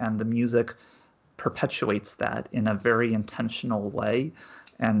endlessness, and the music perpetuates that in a very intentional way,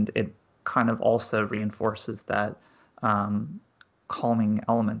 and it kind of also reinforces that calming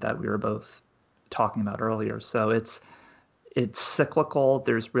element that we were both talking about earlier. So it's cyclical.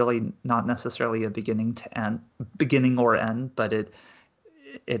 There's really not necessarily a beginning or end, but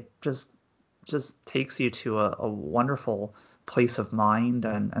it just takes you to a wonderful place of mind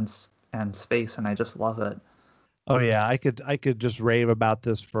and space, and I just love it. Oh yeah, I could just rave about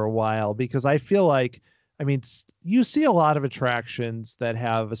this for a while because I feel like, I mean, you see a lot of attractions that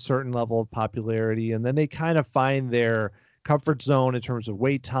have a certain level of popularity and then they kind of find their comfort zone in terms of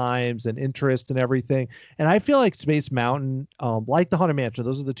wait times and interest and everything. And I feel like Space Mountain, like the Haunted Mansion,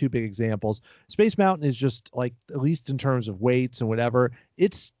 those are the two big examples. Space Mountain is just like, at least in terms of waits and whatever,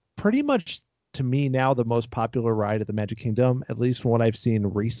 it's pretty much to me now the most popular ride at the Magic Kingdom, at least from what I've seen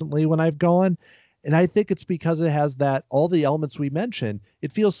recently when I've gone. And I think it's because it has all the elements we mentioned.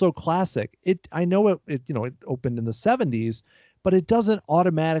 It feels so classic. I know it opened in the 70s, but it doesn't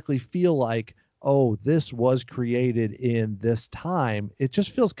automatically feel like, oh, this was created in this time. It just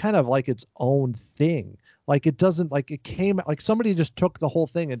feels kind of like its own thing. Like it doesn't, like it came, like somebody just took the whole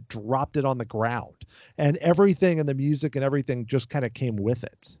thing and dropped it on the ground, and everything and the music and everything just kind of came with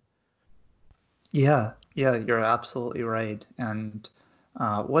it. Yeah, you're absolutely right. And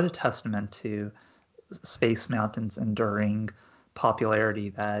what a testament to Space Mountain's enduring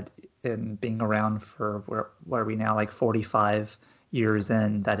popularity, that in being around for where are we now, like 45 years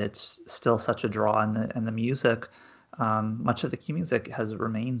in, that it's still such a draw, and the music, much of the key music has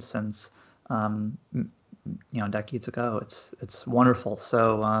remained since decades ago. It's wonderful.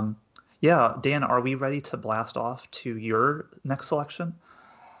 So yeah, Dan, are we ready to blast off to your next selection?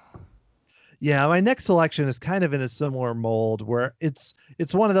 Yeah, my next selection is kind of in a similar mold where it's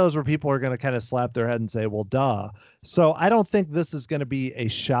one of those where people are going to kind of slap their head and say, well, duh. So I don't think this is going to be a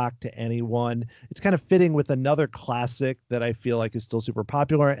shock to anyone. It's kind of fitting with another classic that I feel like is still super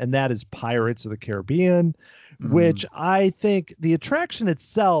popular, and that is Pirates of the Caribbean, which I think the attraction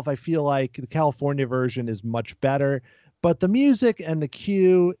itself, I feel like the California version is much better, but the music and the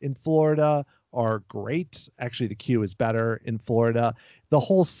queue in Florida are great. Actually, the queue is better in Florida. The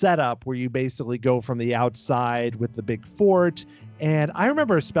whole setup where you basically go from the outside with the big fort. And I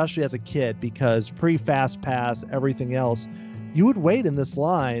remember especially as a kid, because pre-Fast Pass, everything else, you would wait in this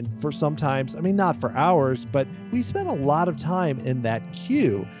line for sometimes, I mean, not for hours, but we spent a lot of time in that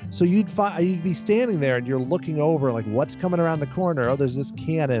queue. So you'd be standing there and you're looking over like what's coming around the corner. Oh, there's this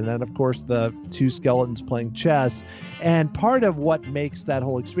cannon. And of course the two skeletons playing chess. And part of what makes that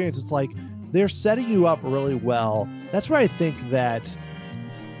whole experience, it's like they're setting you up really well. That's where I think that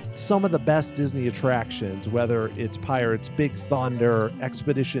some of the best Disney attractions, whether it's Pirates, Big Thunder,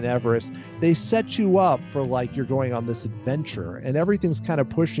 Expedition Everest, they set you up for like you're going on this adventure, and everything's kind of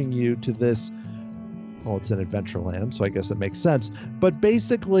pushing you to this. Well, it's in Adventureland, so I guess it makes sense. But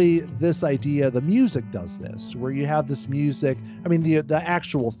basically, this idea, the music does this, where you have this music. I mean, the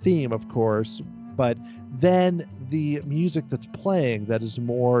actual theme, of course, but then the music that's playing that is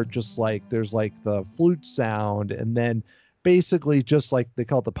more just like there's like the flute sound, and then basically just like they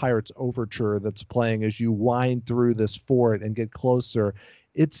call it the Pirates Overture that's playing as you wind through this fort and get closer.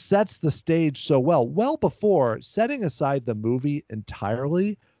 It sets the stage so well before, setting aside the movie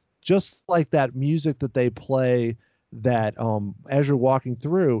entirely, just like that music that they play that as you're walking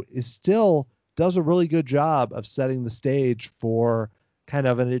through is still does a really good job of setting the stage for kind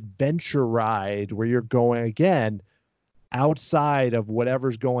of an adventure ride where you're going again outside of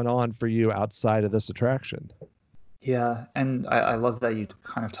whatever's going on for you outside of this attraction. Yeah, and I love that you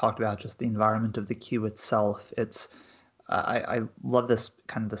kind of talked about just the environment of the queue itself. It's I love this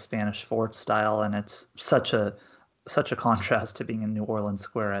kind of the Spanish fort style, and it's such a contrast to being in New Orleans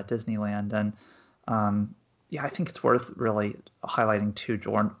Square at Disneyland. And yeah, I think it's worth really highlighting too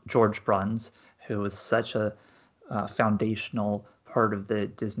George Bruns, who was such a foundational part of the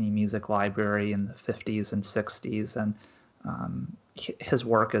Disney music library in the 50s and 60s, and his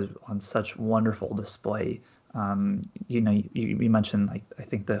work is on such wonderful display. You mentioned like I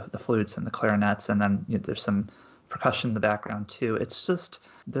think the flutes and the clarinets, and then there's some percussion in the background too. It's just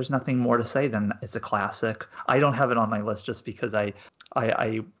there's nothing more to say than it's a classic. I don't have it on my list just because I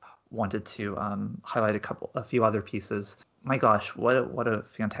wanted to highlight a few other pieces. My gosh, what a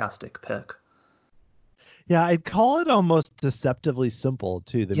fantastic pick. Yeah, I'd call it almost deceptively simple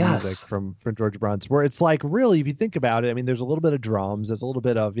too, the music from George Bruns, where it's like really, if you think about it, I mean, there's a little bit of drums, there's a little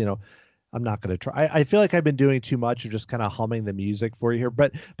bit of, I'm not going to try. I feel like I've been doing too much of just kind of humming the music for you here,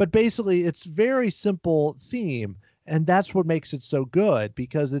 but basically it's very simple theme, and that's what makes it so good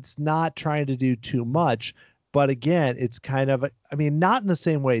because it's not trying to do too much. But again, it's kind of, not in the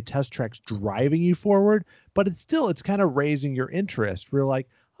same way Test Track's driving you forward, but it's kind of raising your interest. We're like,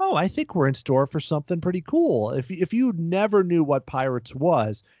 oh, I think we're in store for something pretty cool. If you never knew what Pirates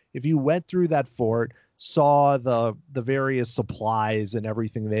was, if you went through that fort, saw the various supplies and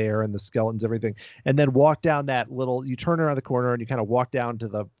everything there and the skeletons, everything, and then walk down you turn around the corner and you kind of walk down to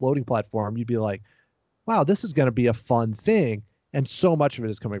the loading platform, you'd be like, wow, this is going to be a fun thing. And so much of it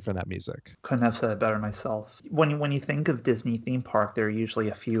is coming from that music. Couldn't have said it better myself. When you think of Disney theme park, there are usually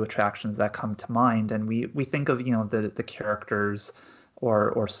a few attractions that come to mind, and we think of the characters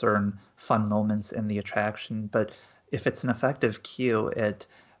or certain fun moments in the attraction. But if it's an effective queue, it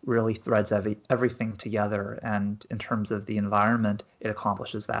really threads everything together, and in terms of the environment, it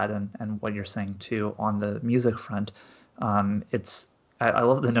accomplishes that. And what you're saying too on the music front, I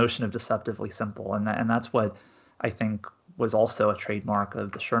love the notion of deceptively simple, and that's what I think was also a trademark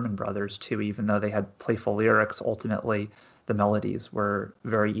of the Sherman Brothers too. Even though they had playful lyrics, ultimately the melodies were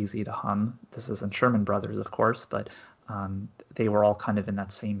very easy to hum. This isn't Sherman Brothers, of course, but they were all kind of in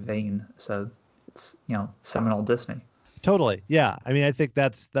that same vein. So it's seminal Disney. Totally. Yeah. I think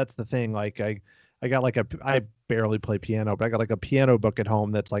that's the thing. Like I got I barely play piano, but I got like a piano book at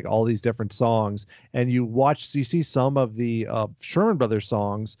home that's like all these different songs, and you see some of the Sherman Brothers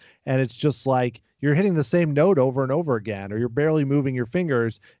songs, and it's just like you're hitting the same note over and over again, or you're barely moving your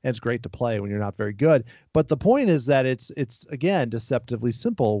fingers, and it's great to play when you're not very good. But the point is that it's again deceptively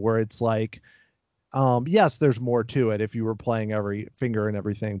simple, where it's like, yes, there's more to it if you were playing every finger and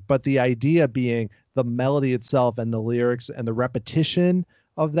everything, but the idea being the melody itself and the lyrics and the repetition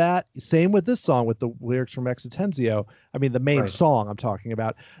of that. Same with this song with the lyrics from Exitenzio. The main song I'm talking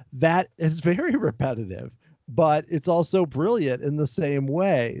about, that is very repetitive, but it's also brilliant in the same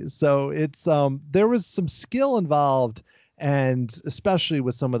way. So it's there was some skill involved, and especially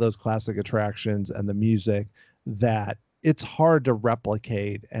with some of those classic attractions and the music, that it's hard to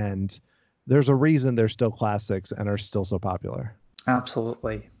replicate, and there's a reason they're still classics and are still so popular.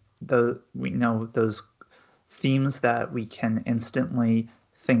 Absolutely. We know those themes that we can instantly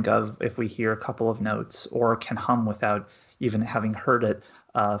think of if we hear a couple of notes, or can hum without even having heard it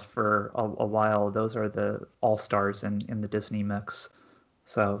for a while. Those are the all-stars in the Disney mix.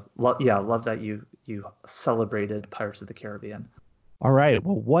 So love that you celebrated Pirates of the Caribbean. All right.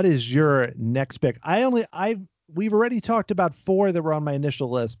 Well, what is your next pick? We've already talked about 4 that were on my initial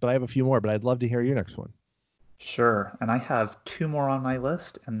list, but I have a few more, but I'd love to hear your next one. Sure. And I have 2 more on my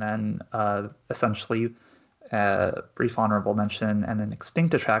list, and then essentially a brief honorable mention and an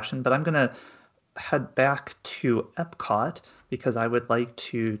extinct attraction. But I'm going to head back to Epcot because I would like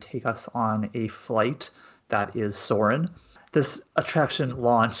to take us on a flight that is Soarin'. This attraction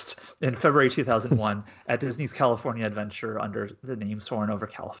launched in February 2001 at Disney's California Adventure under the name Soarin' Over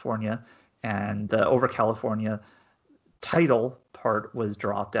California. And the Over California title part was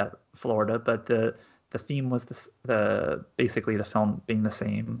dropped at Florida, but the theme was basically the film being the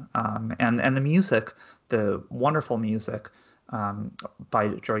same. And the music, the wonderful music by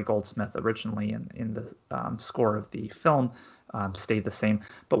Jerry Goldsmith originally in the score of the film stayed the same.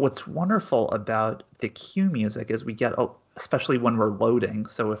 But what's wonderful about the cue music is we get, especially when we're loading,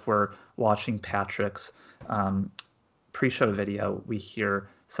 so if we're watching Patrick's pre-show video, we hear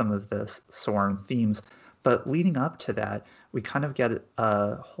some of the Soarin' themes. But leading up to that, we kind of get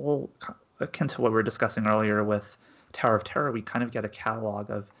a whole, akin to what we were discussing earlier with Tower of Terror, we kind of get a catalog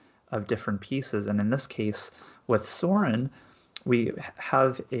of different pieces. And in this case, with Soarin', we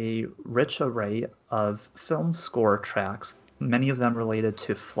have a rich array of film score tracks, many of them related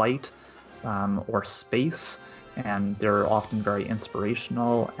to flight or space, and they're often very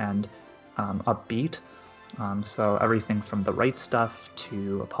inspirational and upbeat. So everything from The Right Stuff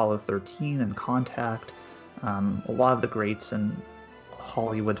to Apollo 13 and Contact, a lot of the greats in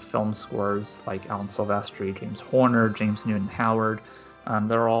Hollywood film scores like Alan Silvestri, James Horner, James Newton Howard,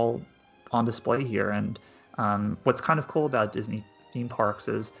 they're all on display here. And what's kind of cool about Disney theme parks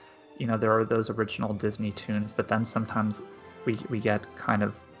is, there are those original Disney tunes, but then sometimes we get kind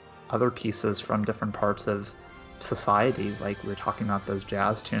of other pieces from different parts of society, like we were talking about those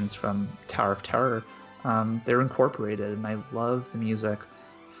jazz tunes from Tower of Terror. They're incorporated, and I love the music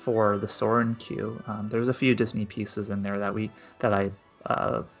for the Soarin' cue. There's a few Disney pieces in there that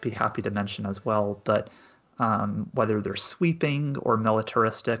I'd be happy to mention as well, but whether they're sweeping or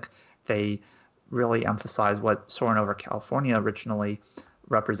militaristic, they really emphasize what Soarin' Over California originally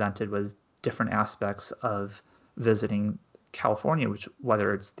represented was different aspects of visiting California, which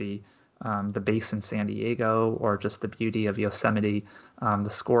whether it's the base in San Diego or just the beauty of Yosemite, the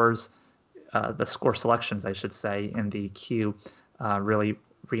score selections, I should say, in the queue really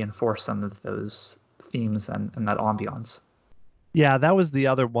reinforce some of those themes and that ambiance. Yeah, that was the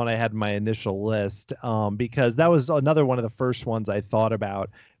other one I had in my initial list, because that was another one of the first ones I thought about.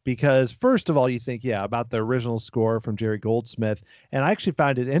 Because first of all, you think, about the original score from Jerry Goldsmith. And I actually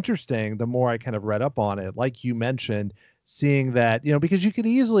found it interesting the more I kind of read up on it, like you mentioned, seeing that, because you could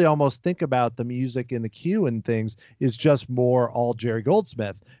easily almost think about the music in the queue and things is just more all Jerry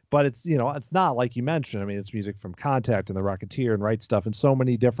Goldsmith. But it's, it's not like you mentioned. I mean, it's music from Contact and The Rocketeer and Right Stuff and so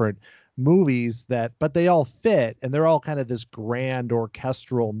many different movies but they all fit, and they're all kind of this grand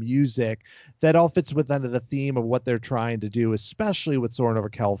orchestral music that all fits within the theme of what they're trying to do, especially with Soarin' Over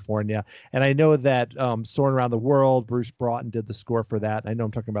California. And I know that Soarin' Around the World, Bruce Broughton did the score for that. I know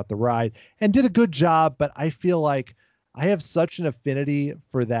I'm talking about The Ride, and did a good job, but I feel like I have such an affinity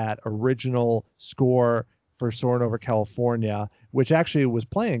for that original score for Soarin' Over California, which actually was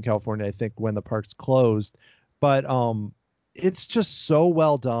playing in California, I think, when the parks closed. But it's just so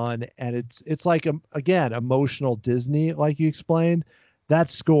well done, and it's like, again, emotional Disney, like you explained. That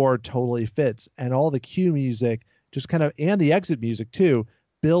score totally fits, and all the cue music just kind of, and the exit music too,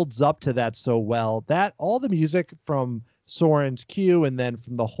 builds up to that so well. That all the music from Soarin's cue and then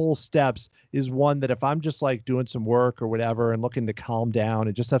from the whole steps is one that if I'm just like doing some work or whatever and looking to calm down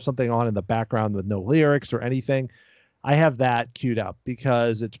and just have something on in the background with no lyrics or anything, I have that queued up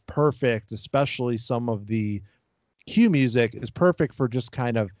because it's perfect. Especially some of the cue music is perfect for just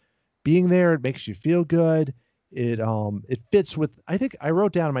kind of being there. It makes you feel good. It fits with, I think I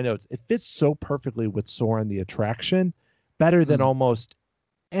wrote down in my notes, it fits so perfectly with Soarin' the attraction, better than almost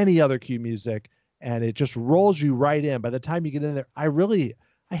any other cue music. And it just rolls you right in. By the time you get in there,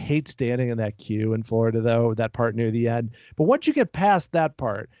 I I hate standing in that queue in Florida, though, that part near the end. But once you get past that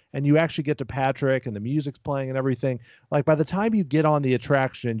part and you actually get to Patrick and the music's playing and everything, like by the time you get on the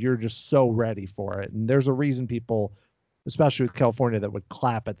attraction, you're just so ready for it. And there's a reason people, especially with California, that would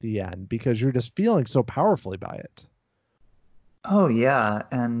clap at the end because you're just feeling so powerfully by it. Oh, yeah.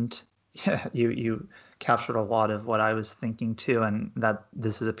 And yeah, you captured a lot of what I was thinking too. And that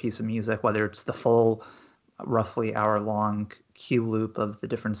this is a piece of music, whether it's the full roughly hour-long cue loop of the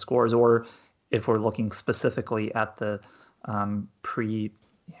different scores, or if we're looking specifically at the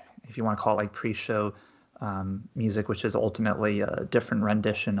if you want to call it like pre-show music, which is ultimately a different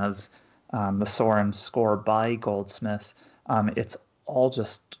rendition of the Sorum score by Goldsmith. It's all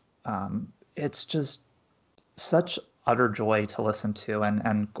just it's just such utter joy to listen to,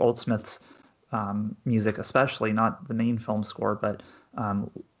 and Goldsmith's music, especially not the main film score, but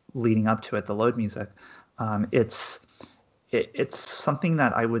leading up to it, the Load music. It's something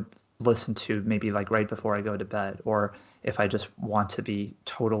that I would listen to maybe like right before I go to bed, or if I just want to be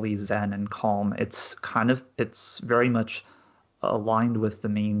totally zen and calm. It's very much aligned with the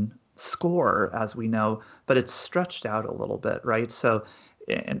main score, as we know, but it's stretched out a little bit, right? So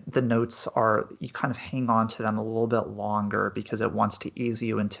the notes you kind of hang on to them a little bit longer because it wants to ease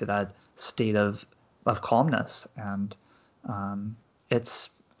you into that state of calmness. And it's,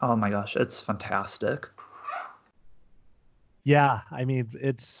 oh my gosh, it's fantastic. Yeah, I mean,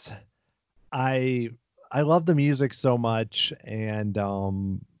 I love the music so much, and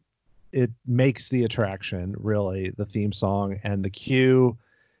it makes the attraction, really, the theme song and the cue.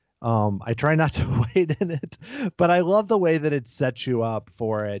 I try not to wait in it, but I love the way that it sets you up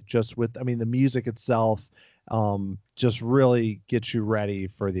for it, just with, I mean, the music itself just really gets you ready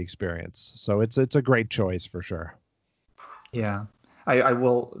for the experience. So it's a great choice for sure. Yeah. I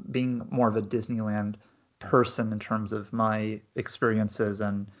will, being more of a Disneyland person in terms of my experiences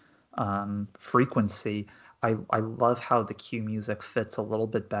and frequency, I love how the cue music fits a little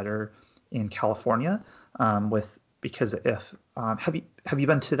bit better in California because if have you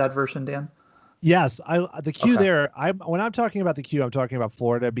been to that version, Dan? Yes, the queue there. When I'm talking about the queue, I'm talking about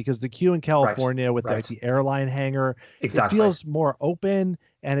Florida, because the queue in California with like the airline hangar, exactly, it feels more open,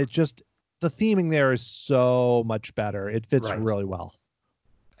 and it just, the theming there is so much better. It fits really well.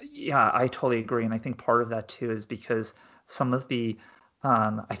 Yeah, I totally agree, and I think part of that too is because some of the,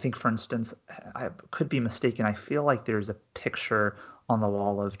 I think, for instance, I could be mistaken, I feel like there's a picture on the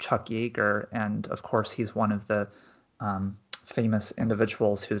wall of Chuck Yeager, and of course he's one of the famous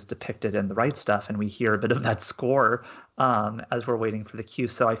individuals who's depicted in The Right Stuff, and we hear a bit of that score as we're waiting for the cue.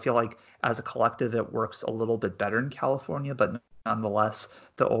 So I feel like as a collective it works a little bit better in California, but nonetheless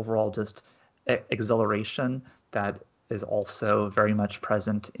the overall just exhilaration that is also very much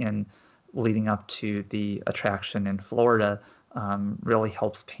present in leading up to the attraction in Florida really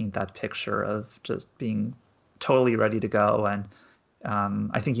helps paint that picture of just being totally ready to go. And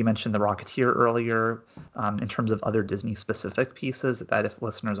I think you mentioned The Rocketeer earlier. In terms of other Disney-specific pieces that if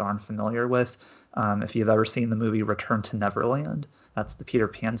listeners aren't familiar with, if you've ever seen the movie Return to Neverland, that's the Peter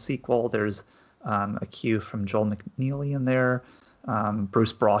Pan sequel. There's a cue from Joel McNeely in there.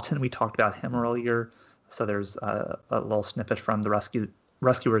 Bruce Broughton, we talked about him earlier. So there's a little snippet from the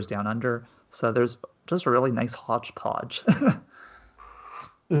Rescuers Down Under. So there's just a really nice hodgepodge.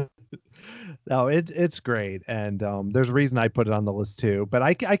 No, it's great, and there's a reason I put it on the list too. But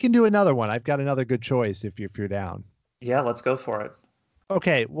I can do another one. I've got another good choice if you're down. Yeah, let's go for it.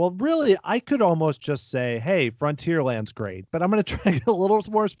 Okay, well, really, I could almost just say, hey, Frontierland's great, but I'm going to try to get a little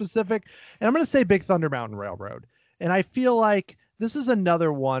more specific, and I'm going to say Big Thunder Mountain Railroad. And I feel like this is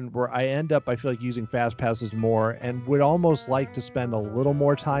another one where I end up, I feel like, using fast passes more and would almost like to spend a little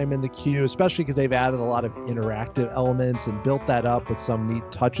more time in the queue, especially because they've added a lot of interactive elements and built that up with some neat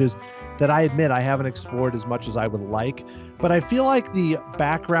touches that I admit I haven't explored as much as I would like. But I feel like the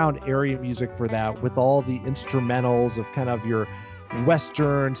background area music for that, with all the instrumentals of kind of your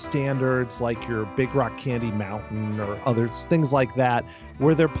Western standards like your Big Rock Candy Mountain or others, things like that,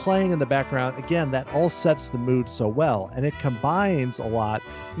 where they're playing in the background, again, that all sets the mood so well. And it combines a lot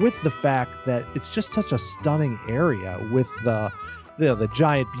with the fact that it's just such a stunning area with the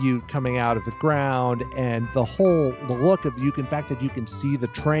giant butte coming out of the ground and the look of the fact that you can see the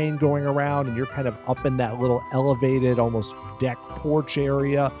train going around and you're kind of up in that little elevated, almost deck porch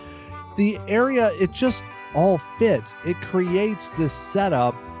area. The area, it just all fits. It creates this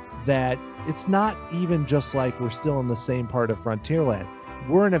setup that it's not even just like we're still in the same part of Frontierland.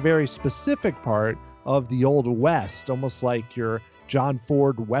 We're in a very specific part of the Old West, almost like your John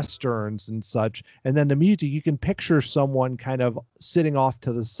Ford Westerns and such. And then the music, you can picture someone kind of sitting off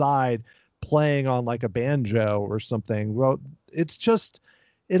to the side playing on like a banjo or something. Well, it's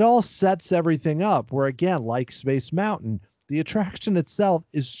it all sets everything up where, again, like Space Mountain, the attraction itself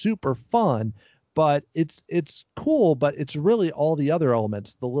is super fun, but it's cool, but it's really all the other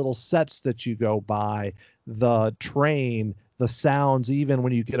elements, the little sets that you go by, the train, the sounds, even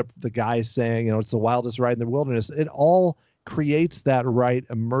when you get up the guy saying, you know, it's the wildest ride in the wilderness, it all creates that right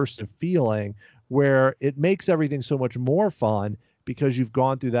immersive feeling where it makes everything so much more fun because you've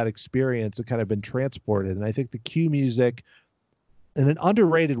gone through that experience and kind of been transported. And I think the cue music, in an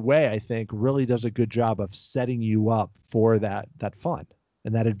underrated way, I think really does a good job of setting you up for that fun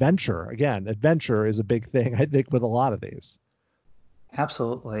and that adventure. Again, adventure is a big thing, I think, with a lot of these.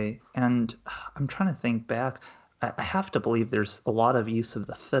 Absolutely. And I'm trying to think back. I have to believe there's a lot of use of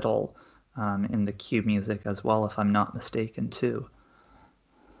the fiddle in the cue music as well, if I'm not mistaken, too.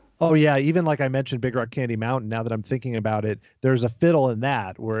 Oh yeah, even like I mentioned Big Rock Candy Mountain, now that I'm thinking about it, there's a fiddle in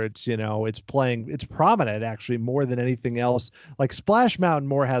that where it's, you know, it's playing, it's prominent actually more than anything else. Like Splash Mountain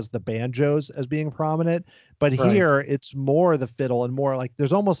more has the banjos as being prominent, but Right. here it's more the fiddle and more like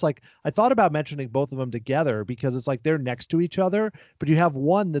there's almost like I thought about mentioning both of them together because it's like they're next to each other, but you have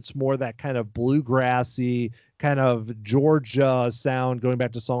one that's more that kind of bluegrassy kind of Georgia sound going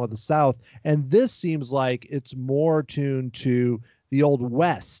back to Song of the South, and this seems like it's more tuned to the Old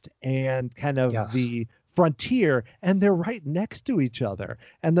West and kind of Yes. the frontier, and they're right next to each other.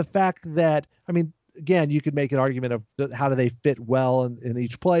 And the fact that, I mean, again, you could make an argument of how do they fit well in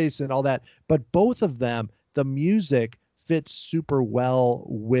each place and all that, but both of them, the music fits super well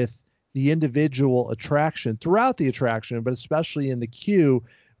with the individual attraction throughout the attraction, but especially in the queue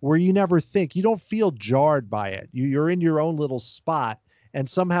where you never think, you don't feel jarred by it. You're in your own little spot, and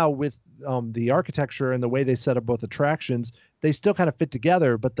somehow with the architecture and the way they set up both attractions, they still kind of fit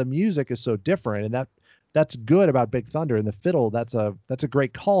together, but the music is so different, and that's good about Big Thunder. And the fiddle, that's a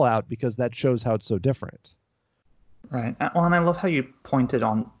great call out because that shows how it's so different. Right. Well, and I love how you pointed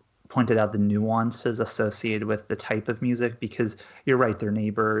out the nuances associated with the type of music, because you're right, they're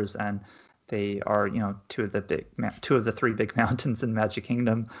neighbors and they are, you know, two of the three big mountains in Magic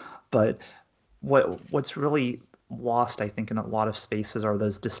Kingdom. But what's really lost, I think, in a lot of spaces are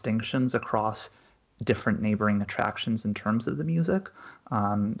those distinctions across different neighboring attractions in terms of the music.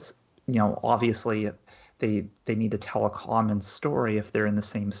 You know, obviously they need to tell a common story if they're in the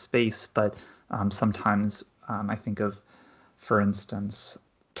same space, but sometimes I think of, for instance,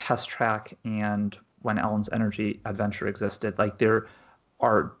 Test Track and When Ellen's Energy Adventure existed. Like there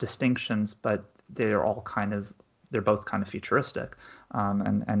are distinctions, but they're both kind of futuristic.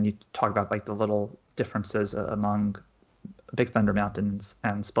 And you talk about like the little differences among Big Thunder Mountain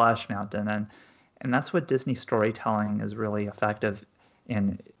and Splash Mountain, and that's what Disney storytelling is really effective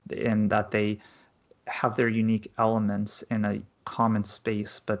in that they have their unique elements in a common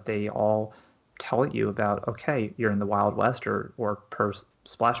space, but they all tell you about, okay, you're in the Wild West, or per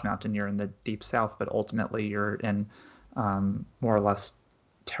Splash Mountain, you're in the Deep South, but ultimately you're in more or less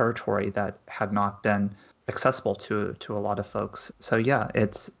territory that had not been accessible to a lot of folks. So yeah,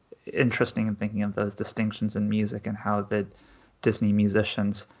 it's interesting in thinking of those distinctions in music and how the Disney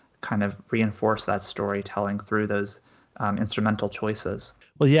musicians kind of reinforce that storytelling through those instrumental choices.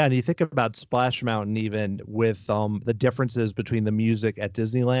 Well, yeah, and you think about Splash Mountain even with the differences between the music at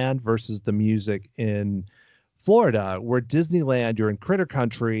Disneyland versus the music in Florida, where Disneyland, you're in Critter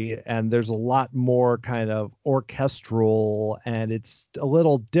Country, and there's a lot more kind of orchestral, and it's a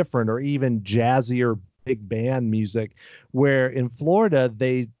little different, or even jazzier big band music, where in Florida,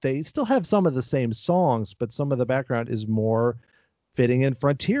 they still have some of the same songs, but some of the background is more fitting in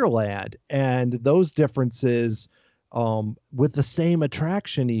Frontierland. And those differences with the same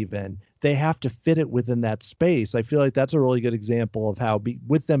attraction, even, they have to fit it within that space. I feel like that's a really good example of how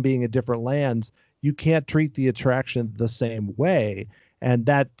with them being in different lands, you can't treat the attraction the same way. And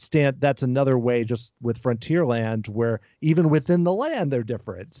that's another way just with Frontierland, where even within the land, they're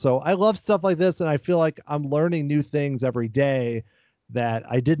different. So I love stuff like this. And I feel like I'm learning new things every day that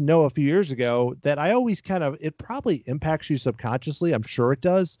I didn't know a few years ago, that I always it probably impacts you subconsciously. I'm sure it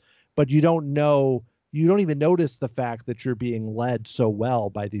does, but you don't even notice the fact that you're being led so well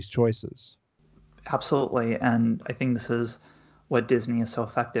by these choices. Absolutely. And I think this is what Disney is so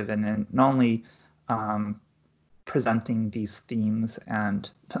effective in, and not only presenting these themes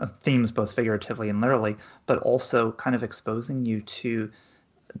both figuratively and literally, but also kind of exposing you to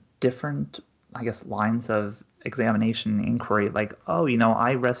different, I guess, lines of examination and inquiry. Like, oh,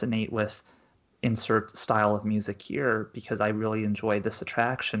 I resonate with insert style of music here because I really enjoy this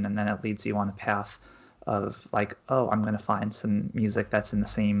attraction. And then it leads you on a path of like, oh, I'm going to find some music that's in the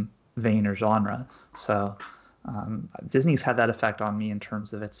same vein or genre. So Disney's had that effect on me in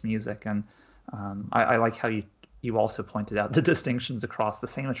terms of its music. And I like how you you also pointed out the distinctions across the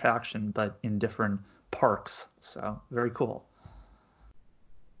same attraction, but in different parks. So very cool.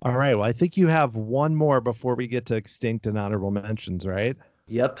 All right. Well, I think you have one more before we get to extinct and honorable mentions, right?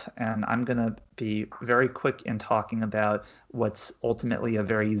 Yep, and I'm going to be very quick in talking about what's ultimately a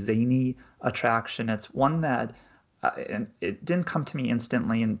very zany attraction. It's one that and it didn't come to me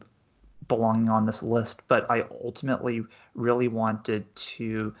instantly and belonging on this list, but I ultimately really wanted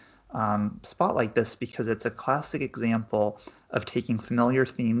to spotlight this because it's a classic example of taking familiar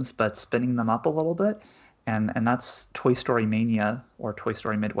themes but spinning them up a little bit, and that's Toy Story Mania, or Toy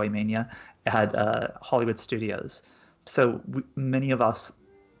Story Midway Mania, at Hollywood Studios. So many of us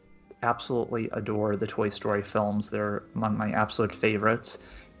absolutely adore the Toy Story films. They're among my absolute favorites,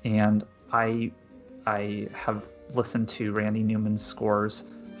 and I have listened to Randy Newman's scores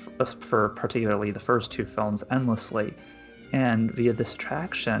for particularly the first two films endlessly, and via this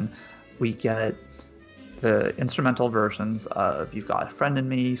attraction we get the instrumental versions of You've Got a Friend in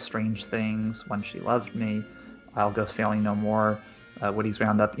Me, Strange Things, When She Loved Me, I'll Go Sailing No More, Woody's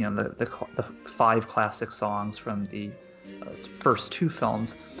Roundup, the 5 classic songs from the first two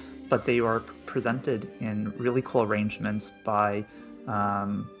films, but they are presented in really cool arrangements by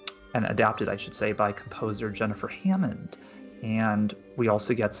and adapted, I should say, by composer Jennifer Hammond. And we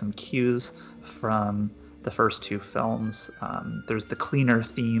also get some cues from the first two films. There's the cleaner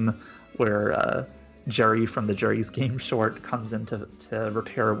theme where Jerry from the Jerry's Game short comes in to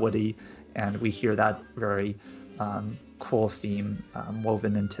repair Woody, and we hear that very cool theme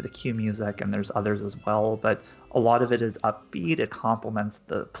woven into the cue music, and there's others as well, but a lot of it is upbeat. It complements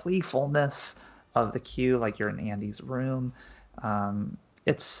the playfulness of the cue, like you're in Andy's room.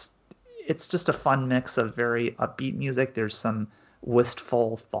 It's just a fun mix of very upbeat music. There's some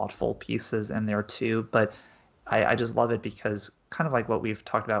wistful, thoughtful pieces in there too, but I just love it because, kind of like what we've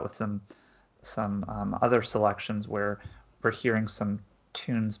talked about with some other selections, where we're hearing some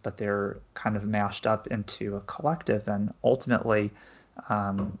tunes, but they're kind of mashed up into a collective. And ultimately,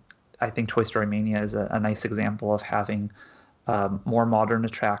 I think Toy Story Mania is a nice example of having more modern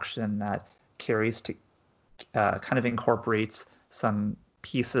attraction that carries to kind of incorporates some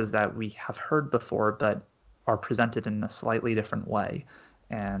pieces that we have heard before, but are presented in a slightly different way.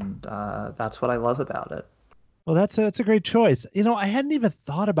 And that's what I love about it. Well, that's a great choice. I hadn't even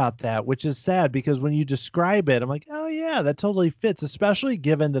thought about that, which is sad because when you describe it, I'm like, oh yeah, that totally fits, especially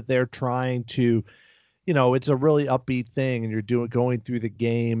given that they're trying to, it's a really upbeat thing and you're going through the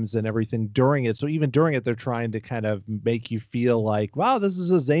games and everything during it. So even during it, they're trying to kind of make you feel like, wow, this is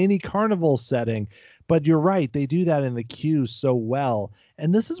a zany carnival setting. But you're right. They do that in the queue so well.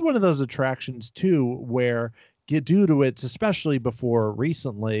 And this is one of those attractions too, where due to its, especially before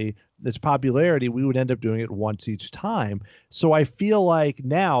recently, its popularity, we would end up doing it once each time. So I feel like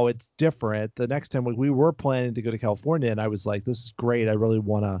now it's different. The next time we were planning to go to California, and I was like, this is great. I really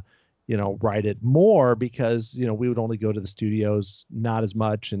want to, ride it more because, we would only go to the studios not as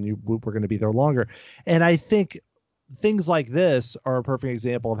much and we're going to be there longer. And I think things like this are a perfect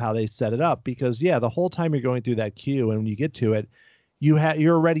example of how they set it up because, the whole time you're going through that queue and when you get to it,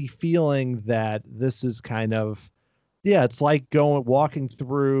 you're already feeling that this is kind of, it's like walking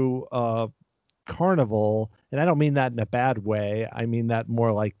through a carnival. And I don't mean that in a bad way. I mean that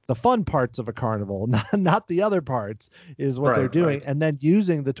more like the fun parts of a carnival, not the other parts is what they're doing. Right. And then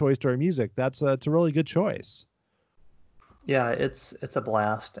using the Toy Story music, it's a really good choice. Yeah, it's a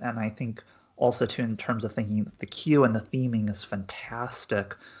blast. And I think also too, in terms of thinking, the queue and the theming is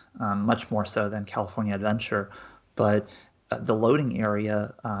fantastic, much more so than California Adventure. But the loading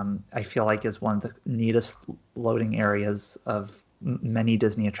area, I feel like, is one of the neatest loading areas of many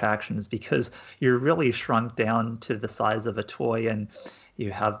Disney attractions because you're really shrunk down to the size of a toy, and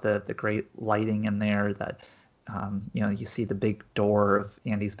you have the great lighting in there that, you see the big door of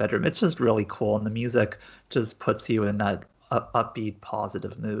Andy's bedroom. It's just really cool, and the music just puts you in that upbeat,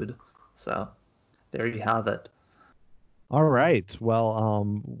 positive mood. So there you have it. All right.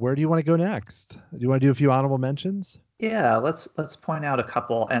 Well, where do you want to go next? Do you want to do a few honorable mentions? Yeah, let's point out a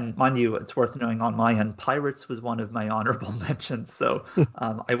couple. And mind you, it's worth knowing on my end, Pirates was one of my honorable mentions. So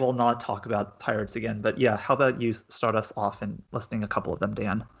I will not talk about Pirates again. But yeah, how about you start us off in listing a couple of them,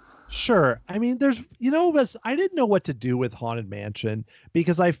 Dan? Sure. I mean, there's, I didn't know what to do with Haunted Mansion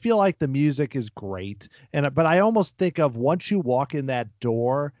because I feel like the music is great. But I almost think of once you walk in that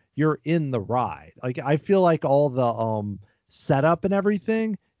door, you're in the ride. Like, I feel like all the setup and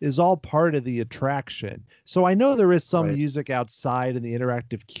everything is all part of the attraction. So I know there is some music outside in the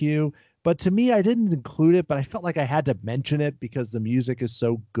interactive queue, but to me, I didn't include it, but I felt like I had to mention it because the music is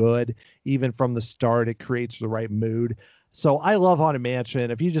so good. Even from the start, it creates the right mood. So I love Haunted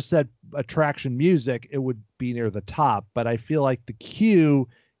Mansion. If you just said attraction music, it would be near the top. But I feel like the queue,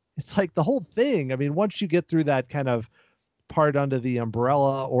 it's like the whole thing. I mean, once you get through that kind of part under the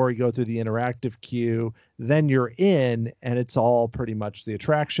umbrella or you go through the interactive queue, then you're in and it's all pretty much the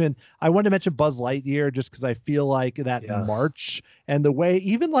attraction. I wanted to mention Buzz Lightyear just because I feel like that march and the way,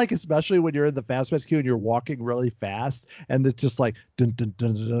 even like, especially when you're in the Fast Pass queue and you're walking really fast and it's just like dun, dun,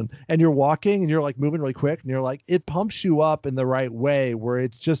 dun, dun, dun, and you're walking and you're like moving really quick and you're like, it pumps you up in the right way where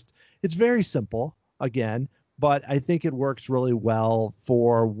it's very simple again, but I think it works really well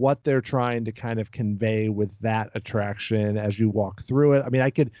for what they're trying to kind of convey with that attraction as you walk through it. I mean, I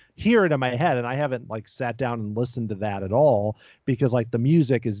could hear it in my head and I haven't like sat down and listened to that at all because like the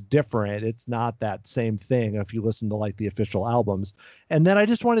music is different. It's not that same thing if you listen to like the official albums. And then I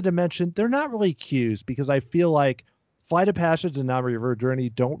just wanted to mention they're not really cues because I feel like Flight of Passage and Now River Journey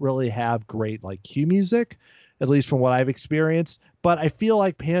don't really have great like cue music, at least from what I've experienced. But I feel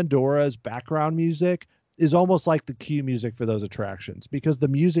like Pandora's background music is almost like the cue music for those attractions because the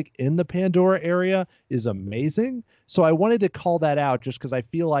music in the Pandora area is amazing. So I wanted to call that out just because I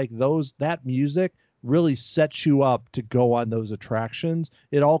feel like that music really sets you up to go on those attractions.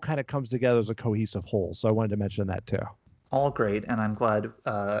 It all kind of comes together as a cohesive whole. So I wanted to mention that too. All great, and I'm glad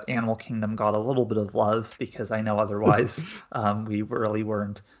Animal Kingdom got a little bit of love because I know otherwise we really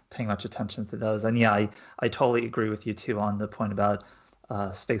weren't paying much attention to those. And yeah, I totally agree with you too on the point about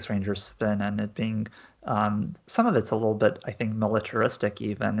Space Ranger Spin and it being some of it's a little bit, I think, militaristic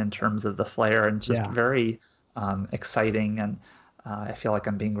even in terms of the flair and just very exciting. And I feel like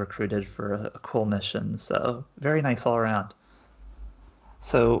I'm being recruited for a cool mission. So very nice all around.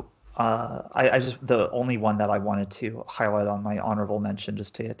 So I just, the only one that I wanted to highlight on my honorable mention,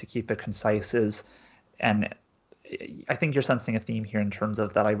 just to keep it concise, is, and I think you're sensing a theme here in terms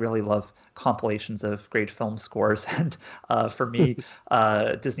of that I really love compilations of great film scores. And for me,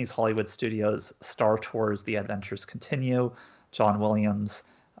 Disney's Hollywood Studios Star Tours, The Adventures Continue, John Williams,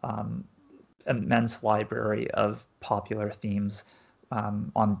 immense library of popular themes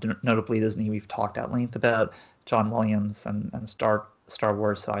on notably Disney we've talked at length about, John Williams and Star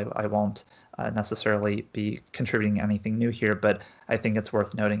Wars, so I won't necessarily be contributing anything new here, but I think it's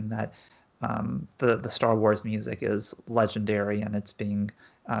worth noting that the Star Wars music is legendary and it's being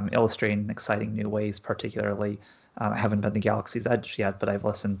illustrated in exciting new ways. Particularly, I haven't been to Galaxy's Edge yet, but I've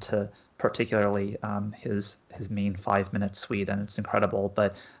listened to particularly his main 5-minute suite, and it's incredible.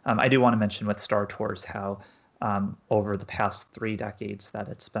 But I do want to mention with Star Tours how over the past 3 decades that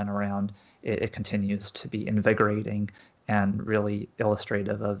it's been around, it continues to be invigorating and really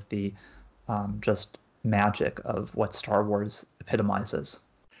illustrative of the just magic of what Star Wars epitomizes.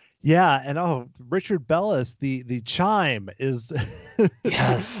 Yeah, and Richard Bellis, the chime is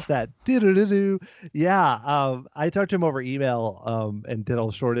yes, that do-do-do-do. Yeah, I talked to him over email and did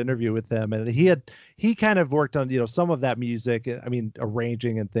a short interview with him, and he kind of worked on some of that music. I mean,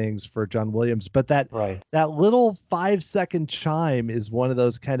 arranging and things for John Williams, but that little 5-second chime is one of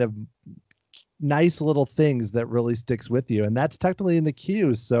those kind of nice little things that really sticks with you, and that's technically in the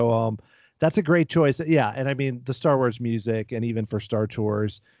queue. So that's a great choice. Yeah, and I mean the Star Wars music, and even for Star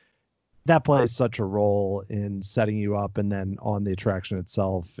Tours, that plays such a role in setting you up, and then on the attraction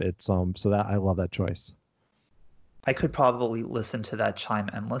itself, it's so that I love that choice. I could probably listen to that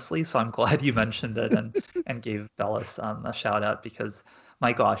chime endlessly, so I'm glad you mentioned it and gave Bellis a shout out, because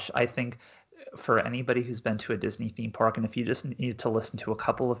my gosh, I think for anybody who's been to a Disney theme park, and if you just needed to listen to a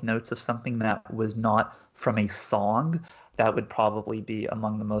couple of notes of something that was not from a song, that would probably be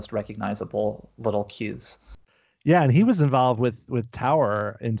among the most recognizable little cues. Yeah, and he was involved with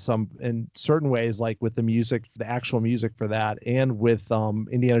Tower in certain ways, like with the music, the actual music for that, and with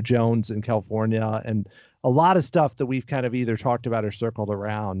Indiana Jones in California, and a lot of stuff that we've kind of either talked about or circled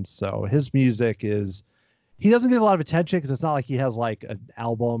around. So his music he doesn't get a lot of attention because it's not like he has like an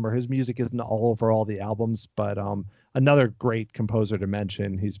album, or his music isn't all over all the albums, but another great composer to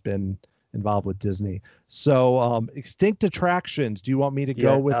mention. He's been involved with Disney. So Extinct Attractions, do you want me to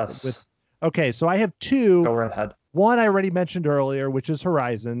go with Okay, so I have 2. Go right ahead. One I already mentioned earlier, which is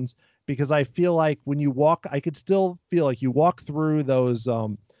Horizons, because I feel like when you walk, I could still feel like you walk through those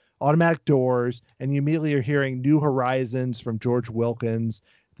automatic doors and you immediately are hearing New Horizons from George Wilkins,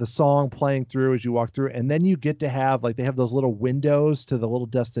 the song playing through as you walk through. And then you get to have, like, they have those little windows to the little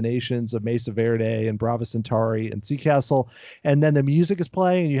destinations of Mesa Verde and Brava Centauri and Sea Castle. And then the music is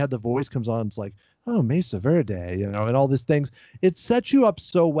playing and you have the voice comes on. It's like, oh, Mesa Verde, and all these things. It sets you up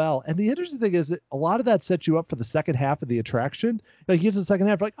so well. And the interesting thing is that a lot of that sets you up for the second half of the attraction. Like, you get to the second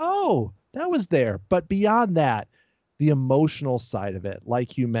half, like, oh, that was there. But beyond that, the emotional side of it,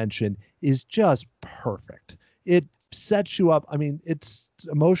 like you mentioned, is just perfect. sets you up. I mean, it's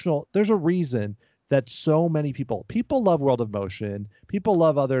emotional. There's a reason that so many people love World of Motion. People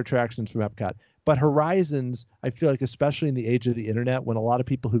love other attractions from Epcot. But Horizons, I feel like, especially in the age of the internet, when a lot of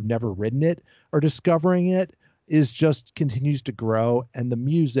people who've never ridden it are discovering it, is just continues to grow. And the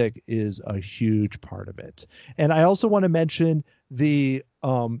music is a huge part of it. And I also want to mention the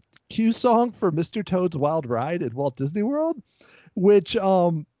cue song for Mr. Toad's Wild Ride at Walt Disney World, which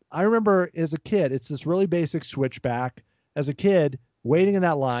I remember as a kid. It's this really basic switchback. As a kid, waiting in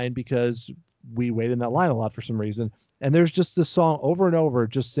that line, because we wait in that line a lot for some reason. And there's just this song over and over,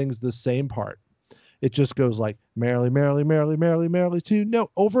 just sings the same part. It just goes like merrily, merrily, merrily, merrily, merrily to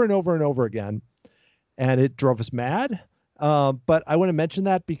no, over and over and over again. And it drove us mad. But I want to mention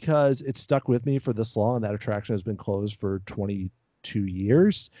that because it stuck with me for this long. That attraction has been closed for 22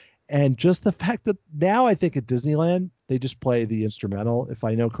 years. And just the fact that now I think at Disneyland, they just play the instrumental. If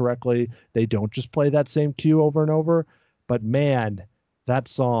I know correctly, they don't just play that same cue over and over. But man, that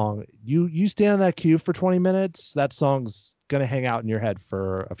song, you stand on that queue for 20 minutes, that song's going to hang out in your head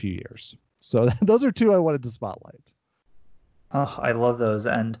for a few years. So those are two I wanted to spotlight. Oh, I love those.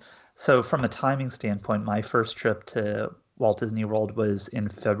 And so from a timing standpoint, my first trip to Walt Disney World was in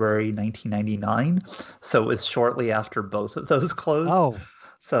February 1999. So it was shortly after both of those closed. Oh,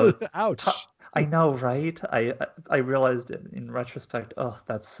 so ouch. I know, right? I realized in retrospect, oh,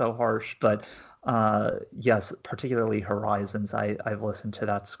 that's so harsh. But yes, particularly Horizons. I've listened to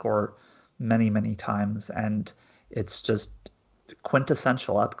that score many, many times, and it's just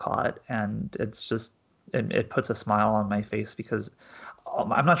quintessential Epcot, and it's just it puts a smile on my face because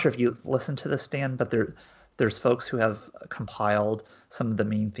I'm not sure if you listen to this, Dan, but there's folks who have compiled some of the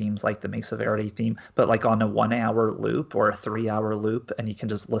main themes, like the Mesa Verde theme, but like on a 1 hour loop or a 3 hour loop, and you can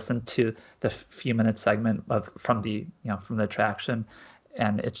just listen to the few minute segment from the attraction,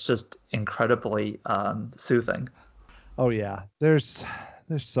 and it's just incredibly soothing. Oh yeah, there's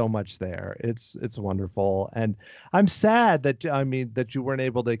so much there. It's wonderful, and I'm sad that that you weren't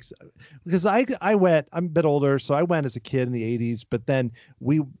able to, because I went. I'm a bit older, so I went as a kid in the 80s. But then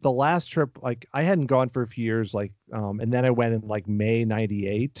the last trip, like I hadn't gone for a few years, and then I went in like May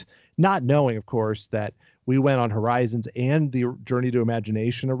 '98, not knowing, of course, that we went on Horizons and the Journey to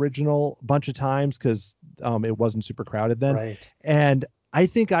Imagination original a bunch of times because it wasn't super crowded then. Right. And I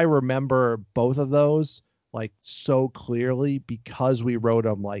think I remember both of those like so clearly because we wrote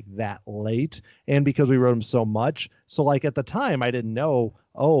them like that late and because we wrote them so much. So like at the time I didn't know,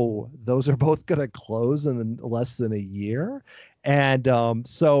 oh, those are both going to close in less than a year. And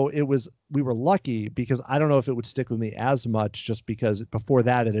so we were lucky because I don't know if it would stick with me as much just because before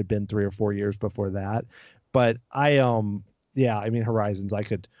that it had been 3 or 4 years before that. But Horizons,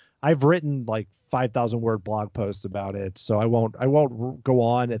 I've written like 5,000 word blog posts about it. So I won't go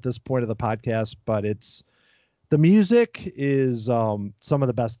on at this point of the podcast, but the music is some of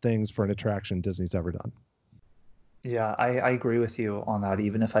the best things for an attraction Disney's ever done. Yeah, I agree with you on that,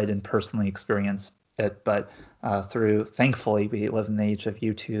 even if I didn't personally experience it. But thankfully, we live in the age of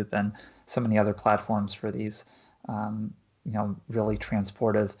YouTube and so many other platforms for these, really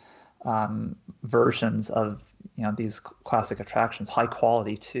transportive versions of, these classic attractions, high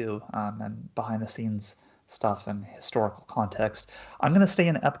quality too, and behind the scenes stuff and historical context. I'm going to stay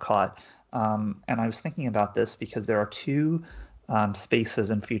in Epcot. And I was thinking about this because there are two spaces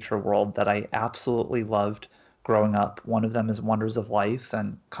in Future World that I absolutely loved growing up. One of them is Wonders of Life,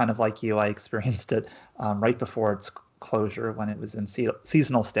 and kind of like you, I experienced it right before its closure when it was in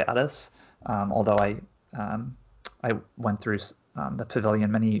seasonal status. Although I went through the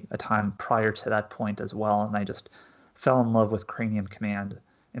pavilion many a time prior to that point as well, and I just fell in love with Cranium Command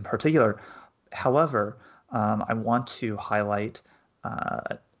in particular. However, I want to highlight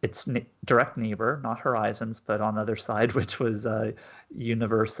its direct neighbor, not Horizons, but on the other side, which was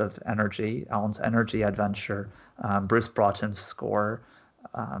Universe of Energy, Alan's Energy Adventure, Bruce Broughton's score.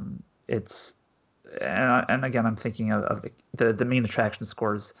 And again, I'm thinking of the main attraction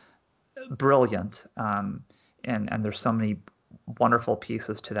scores, brilliant. And there's so many wonderful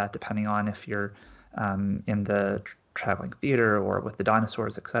pieces to that, depending on if you're in the traveling theater or with the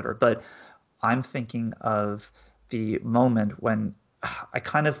dinosaurs, etc. But I'm thinking of the moment when I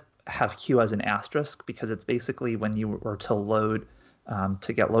kind of have Q as an asterisk because it's basically when you were to load,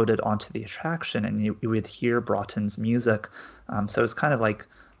 to get loaded onto the attraction, and you would hear Broughton's music. So it's kind of like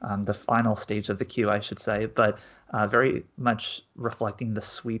the final stage of the queue, I should say, but very much reflecting the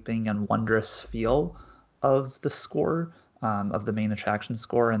sweeping and wondrous feel of the score, of the main attraction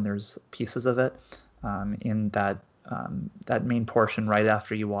score. And there's pieces of it in that main portion right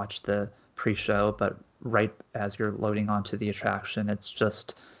after you watch the pre-show, but right as you're loading onto the attraction. It's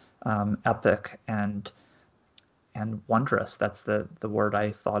just epic, and and wondrous. That's the word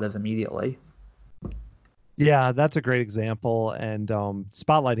I thought of immediately. Yeah, that's a great example, and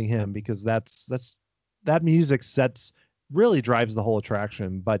spotlighting him because that music really drives the whole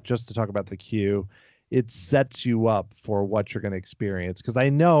attraction. But just to talk about the queue, it sets you up for what you're going to experience. Because I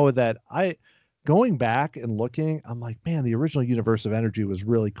know that going back and looking, I'm like, man, the original Universe of Energy was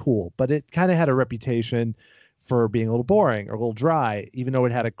really cool, but it kind of had a reputation for being a little boring or a little dry, even though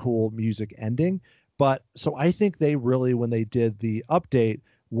it had a cool music ending. But so I think they really, when they did the update,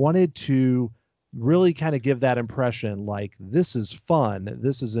 wanted to really kind of give that impression like this is fun,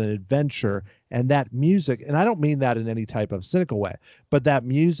 this is an adventure, and that music, and I don't mean that in any type of cynical way, but that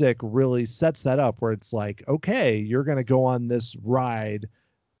music really sets that up where it's like, okay, you're going to go on this ride,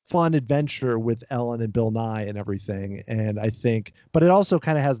 fun adventure with Ellen and Bill Nye and everything. And I think, but it also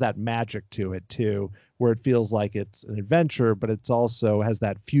kind of has that magic to it too, where it feels like it's an adventure, but it's also has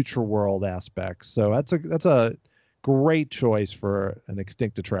that future world aspect. So that's a great choice for an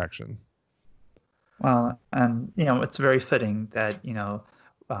extinct attraction. Well, and it's very fitting that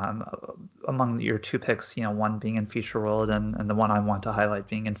among your two picks, one being in Future World and the one I want to highlight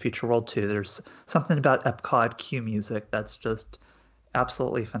being in Future World 2. There's something about Epcot queue music that's just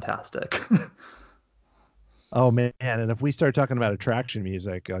absolutely fantastic. Oh man, and if we start talking about attraction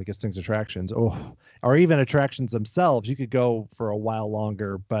music, like extinct attractions, or even attractions themselves, you could go for a while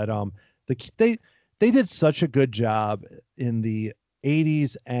longer. But they did such a good job in the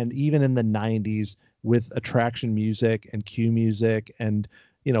 80s and even in the 90s with attraction music and cue music, and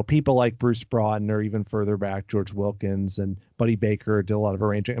people like Bruce Broughton, or even further back George Wilkins and Buddy Baker did a lot of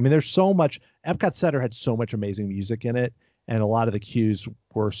arranging. I mean, there's so much. Epcot Center had so much amazing music in it, and a lot of the cues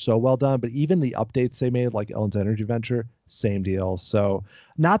were so well done. But even the updates they made, like Ellen's Energy Adventure, same deal. So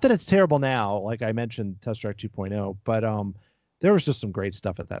not that it's terrible now, like I mentioned Test Track 2.0, but there was just some great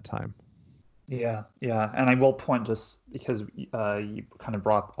stuff at that time. Yeah. And I will point, just because you kind of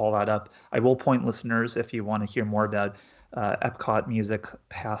brought all that up, I will point listeners, if you want to hear more about Epcot music,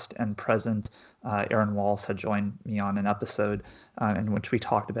 past and present, Aaron Walls had joined me on an episode in which we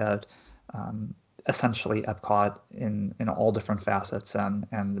talked about essentially Epcot in all different facets and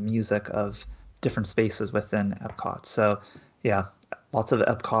the music of different spaces within Epcot. So yeah, lots of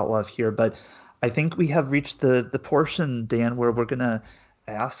Epcot love here. But I think we have reached the portion, Dan, where we're going to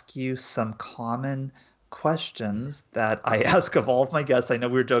ask you some common questions that I ask of all of my guests. I know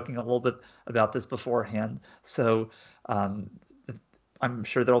we were joking a little bit about this beforehand, so I'm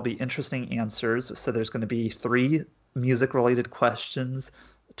sure there'll be interesting answers. So there's going to be 3 music-related questions,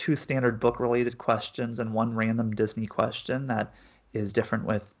 2 standard book-related questions, and 1 random Disney question that is different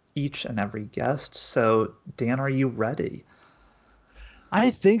with each and every guest. So Dan, are you ready? I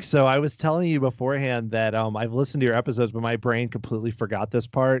think so. I was telling you beforehand that I've listened to your episodes, but my brain completely forgot this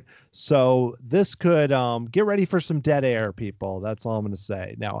part. So this could get ready for some dead air, people. That's all I'm going to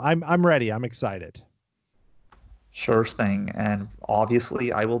say. Now, I'm ready. I'm excited. Sure thing. And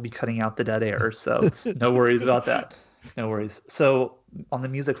obviously, I will be cutting out the dead air, so no worries about that. No worries. So on the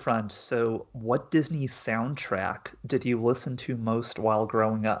music front, so what Disney soundtrack did you listen to most while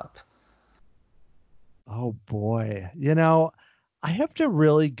growing up? Oh, boy. I have to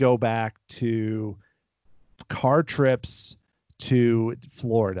really go back to car trips to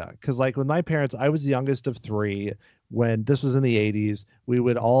Florida. Because like with my parents, I was the youngest of 3. When this was in the 80s, we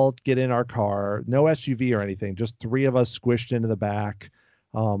would all get in our car, no SUV or anything, just 3 of us squished into the back,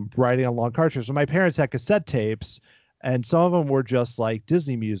 riding on long car trips. So my parents had cassette tapes, and some of them were just like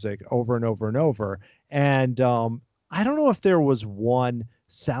Disney music over and over and over. And I don't know if there was one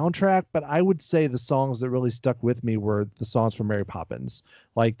soundtrack, but I would say the songs that really stuck with me were the songs from Mary Poppins.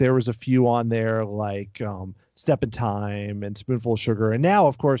 Like there was a few on there, like Step in Time and Spoonful of Sugar. And now,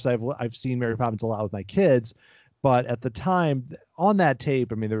 of course, I've seen Mary Poppins a lot with my kids. But at the time on that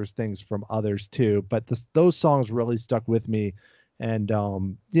tape, I mean, there was things from others too, but those songs really stuck with me. And,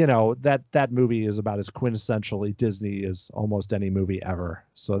 that movie is about as quintessentially Disney as almost any movie ever.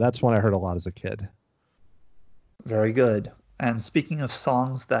 So that's one I heard a lot as a kid. Very good. And speaking of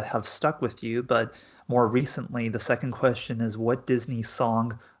songs that have stuck with you, but more recently, the second question is, what Disney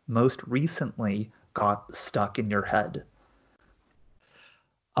song most recently got stuck in your head?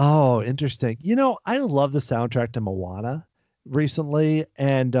 Oh, interesting. I love the soundtrack to Moana recently,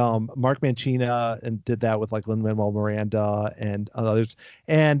 and Mark Mancina and did that with like Lin-Manuel Miranda and others.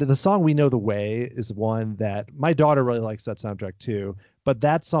 And the song "We Know the Way" is one that my daughter really likes that soundtrack too. But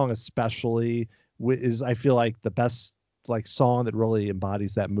that song especially is, I feel like, the best like song that really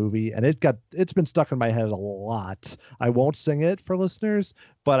embodies that movie, and it's been stuck in my head a lot. I won't sing it for listeners,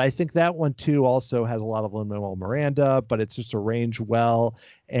 but I think that one too also has a lot of Lin-Manuel Miranda, but it's just arranged well,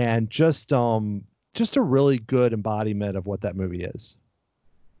 and just just a really good embodiment of what that movie is.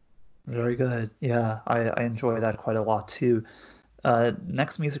 Very good. Yeah, I enjoy that quite a lot too.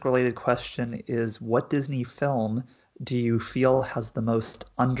 Next music-related question is, what Disney film do you feel has the most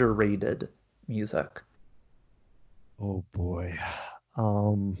underrated music? Oh boy.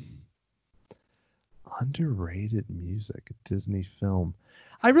 Underrated music, Disney film.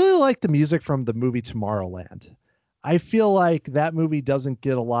 I really like the music from the movie Tomorrowland. I feel like that movie doesn't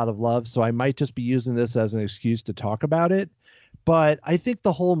get a lot of love, so I might just be using this as an excuse to talk about it. But I think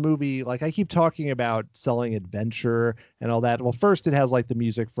the whole movie, like I keep talking about selling adventure and all that. Well, first it has like the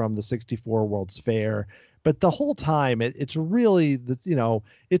music from the 64 World's Fair, but the whole time it's really,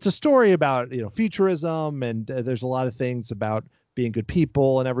 it's a story about, futurism, and there's a lot of things about being good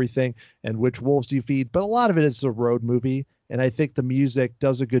people and everything, and which wolves do you feed. But a lot of it is a road movie. And I think the music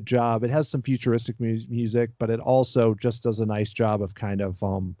does a good job. It has some futuristic music, but it also just does a nice job of kind of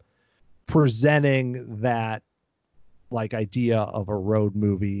presenting that like idea of a road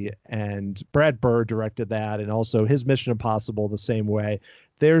movie. And Brad Bird directed that, and also his Mission Impossible the same way.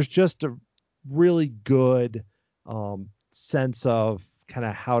 There's just a really good sense of kind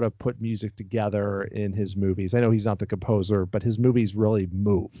of how to put music together in his movies. I know he's not the composer, but his movies really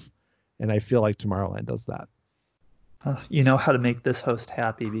move. And I feel like Tomorrowland does that. You know how to make this host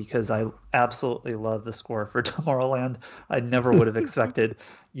happy, because I absolutely love the score for Tomorrowland. I never would have expected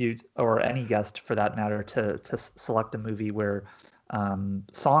you, or any guest for that matter, to select a movie where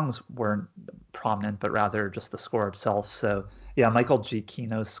songs weren't prominent, but rather just the score itself. So yeah, Michael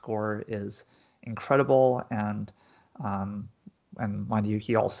Giacchino's score is incredible, and mind you,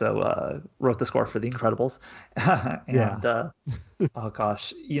 he also wrote the score for The Incredibles. Oh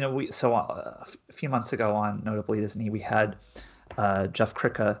gosh, a few months ago on Notably Disney, we had Jeff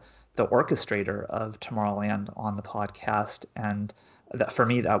Kricka, the orchestrator of Tomorrowland, on the podcast, and that, for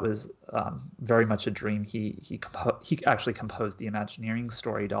me, that was very much a dream. He actually composed the Imagineering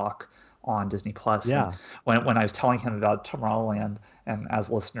story doc on Disney Plus. Yeah. And when I was telling him about Tomorrowland, and as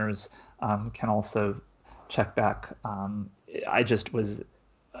listeners can also check back, I just was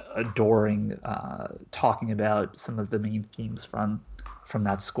adoring talking about some of the main themes from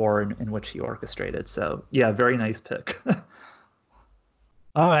that score in which he orchestrated. So yeah, very nice pick.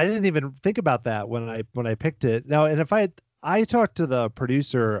 Oh, I didn't even think about that when I picked it. Now, and if I talked to the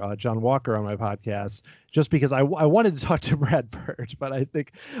producer, John Walker, on my podcast, just because I wanted to talk to Brad Bird, but I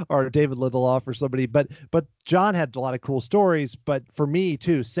think, or David Lindelof or somebody, but John had a lot of cool stories. But for me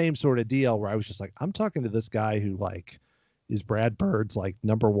too, same sort of deal, where I was just like, I'm talking to this guy who like is Brad Bird's like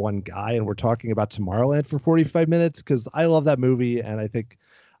number one guy, and we're talking about Tomorrowland for 45 minutes, because I love that movie, and I think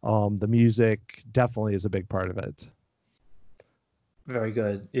the music definitely is a big part of it. Very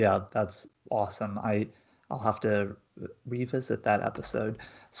good. Yeah, that's awesome. I'll have to revisit that episode.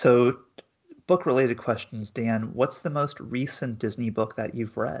 So, book-related questions, Dan. What's the most recent Disney book that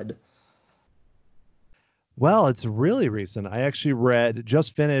you've read? Well, it's really recent. I actually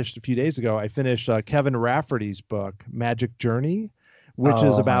just finished a few days ago. I finished Kevin Rafferty's book, Magic Journey, which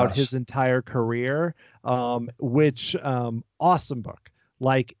is about his entire career, which awesome book.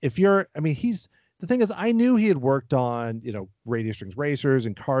 Like the thing is, I knew he had worked on, Radio Strings Racers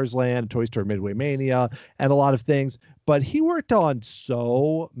and Cars Land, Toy Story Midway Mania, and a lot of things, but he worked on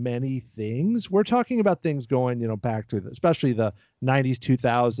so many things. We're talking about things going, back to especially the 90s,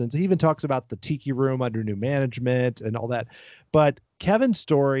 2000s. He even talks about the Tiki Room under new management and all that. But Kevin's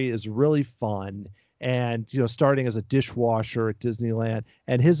story is really fun. And, starting as a dishwasher at Disneyland,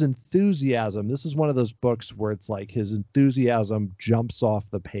 and his enthusiasm, this is one of those books where it's like his enthusiasm jumps off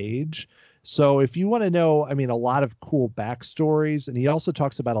the page. So if you want to know, a lot of cool backstories, and he also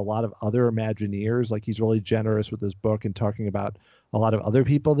talks about a lot of other Imagineers, like he's really generous with his book and talking about a lot of other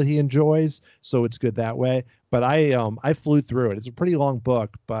people that he enjoys. So it's good that way. But I flew through it. It's a pretty long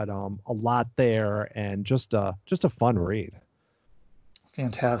book, but a lot there, and just a fun read.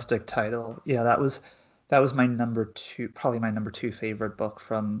 Fantastic title. Yeah, that was my number two, probably my number two favorite book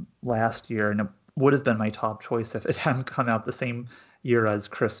from last year, and it would have been my top choice if it hadn't come out the same year as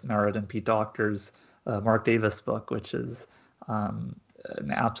Chris Merritt and Pete Docter's Mark Davis book, which is an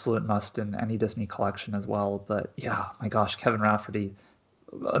absolute must in any Disney collection as well. But yeah, my gosh, Kevin Rafferty,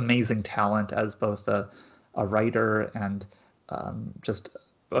 amazing talent as both a writer and just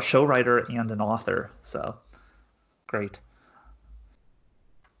a show writer and an author. So great.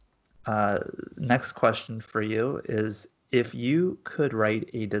 Next question for you is, if you could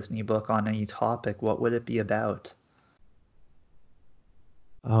write a Disney book on any topic, what would it be about?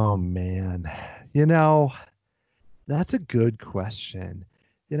 Oh man, that's a good question.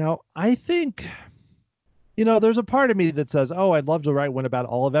 I think, there's a part of me that says, oh, I'd love to write one about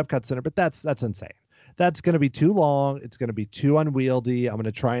all of Epcot Center, but that's insane. that's going to be too long. It's going to be too unwieldy. I'm going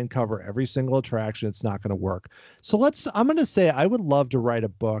to try and cover every single attraction. It's not going to work. So I'm going to say I would love to write a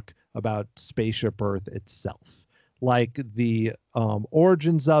book about Spaceship Earth itself, like the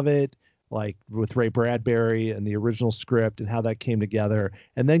origins of it, like with Ray Bradbury and the original script and how that came together.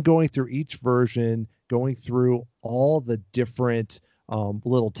 And then going through each version, going through all the different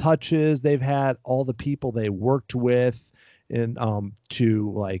little touches they've had, all the people they worked with, and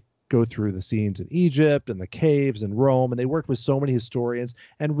to like go through the scenes in Egypt and the caves in Rome. And they worked with so many historians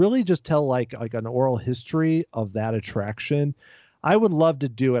and really just tell like an oral history of that attraction. I would love to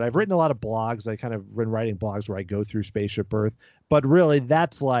do it. I've written a lot of blogs. I kind of been writing blogs where I go through Spaceship Earth, but really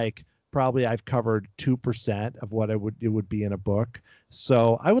that's like probably I've covered 2% of what it would be in a book.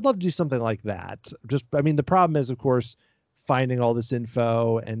 So I would love to do something like that. The problem is, of course, finding all this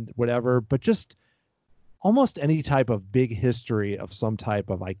info and whatever, but just almost any type of big history of some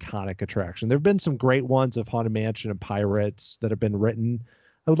type of iconic attraction. There've been some great ones of Haunted Mansion and Pirates that have been written.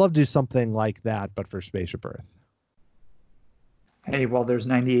 I would love to do something like that, but for Spaceship Earth. Hey, well, there's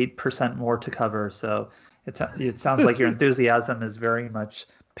 98% more to cover, so it sounds like your enthusiasm is very much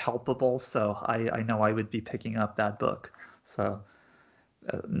palpable, so I know I would be picking up that book. So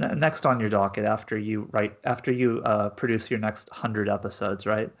next on your docket after you produce your next 100 episodes,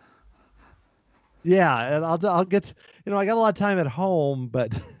 right? Yeah, and I'll get, I got a lot of time at home,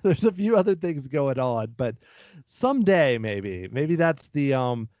 but there's a few other things going on. But someday maybe that's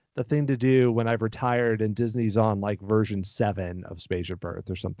the thing to do when I've retired and Disney's on like version 7 of Spaceship Earth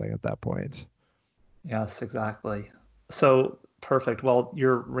or something at that point. Yes, exactly. So perfect. Well,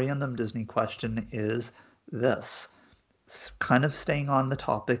 your random Disney question is this. Kind of staying on the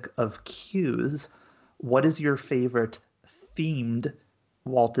topic of queues, what is your favorite themed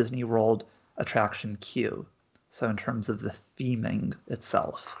Walt Disney World attraction queue? So in terms of the theming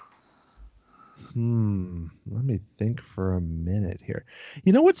itself. Let me think for a minute here.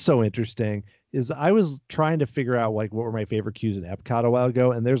 You know what's so interesting is I was trying to figure out like what were my favorite queues in Epcot a while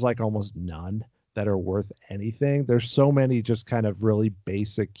ago, and there's like almost none that are worth anything. There's so many just kind of really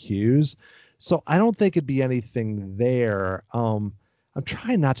basic queues. So I don't think it'd be anything there. I'm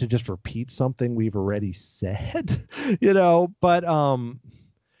trying not to just repeat something we've already said, but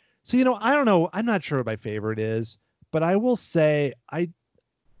so, I don't know. I'm not sure what my favorite is, but I will say I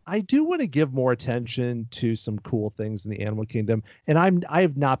do want to give more attention to some cool things in the Animal Kingdom. And I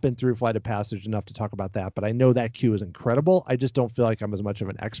have not been through Flight of Passage enough to talk about that, but I know that queue is incredible. I just don't feel like I'm as much of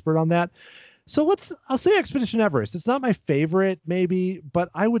an expert on that. So I'll say Expedition Everest. It's not my favorite maybe, but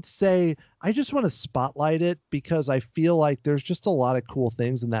I would say I just want to spotlight it because I feel like there's just a lot of cool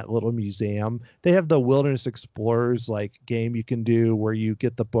things in that little museum. They have the Wilderness Explorers like game you can do where you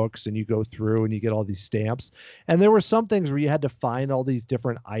get the books and you go through and you get all these stamps. And there were some things where you had to find all these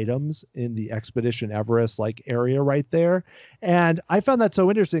different items in the Expedition Everest like area right there. And I found that so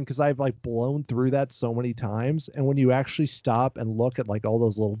interesting because I've like blown through that so many times. And when you actually stop and look at like all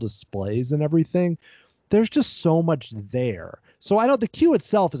those little displays and everything, there's just so much there. So the queue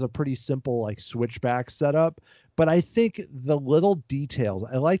itself is a pretty simple like switchback setup, but I think the little details,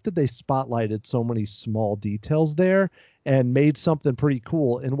 I like that they spotlighted so many small details there and made something pretty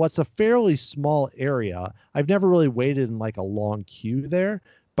cool in what's a fairly small area. I've never really waited in like a long queue there,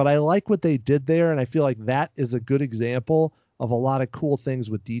 but I like what they did there. And I feel like that is a good example of a lot of cool things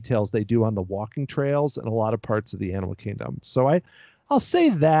with details they do on the walking trails and a lot of parts of the Animal Kingdom. So I'll say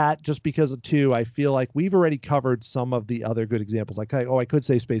that just because of I feel like we've already covered some of the other good examples. Like, I could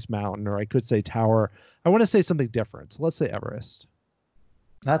say Space Mountain or I could say Tower. I want to say something different. So let's say Everest.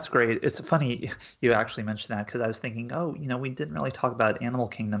 That's great. It's funny you actually mentioned that because I was thinking, we didn't really talk about Animal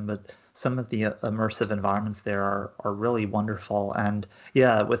Kingdom, but some of the immersive environments there are really wonderful. And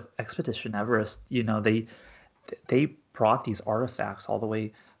yeah, with Expedition Everest, they brought these artifacts all the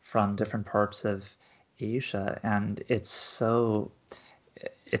way from different parts of Asia, and it's so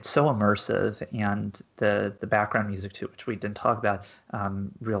immersive, and the background music too, which we didn't talk about,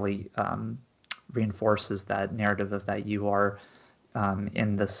 really reinforces that narrative of that you are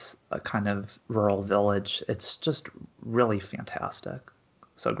in this kind of rural village. It's just really fantastic.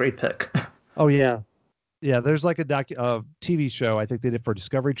 So great pick. Oh yeah. Yeah, there's like a TV show I think they did for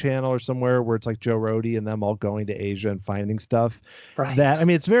Discovery Channel or somewhere where it's like Joe Rohde and them all going to Asia and finding stuff. Right.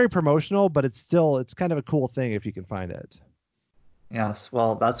 It's very promotional, but it's kind of a cool thing if you can find it. Yes,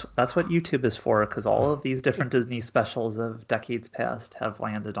 well, that's what YouTube is for, because all of these different Disney specials of decades past have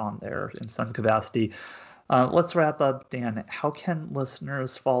landed on there in some capacity. Let's wrap up, Dan. How can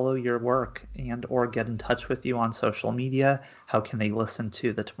listeners follow your work and or get in touch with you on social media? How can they listen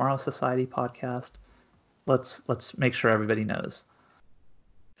to the Tomorrow Society podcast? Let's make sure everybody knows.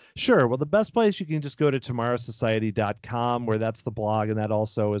 Sure. Well, the best place, you can just go to tomorrowsociety.com, where that's the blog, and that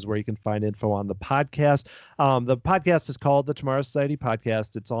also is where you can find info on the podcast. The podcast is called the Tomorrow Society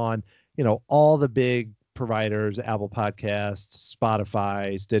Podcast. It's on, all the big providers, Apple Podcasts,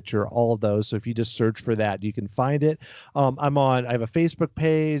 Spotify, Stitcher, all of those. So if you just search for that, you can find it. I have a Facebook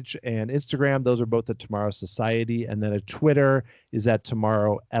page and Instagram. Those are both at Tomorrow Society. And then a Twitter is at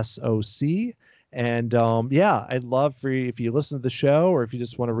Tomorrow SOC. And I'd love for you, if you listen to the show or if you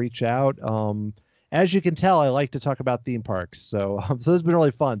just want to reach out. As you can tell, I like to talk about theme parks. So this has been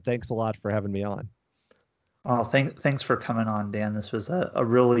really fun. Thanks a lot for having me on. Oh, thanks for coming on, Dan. This was a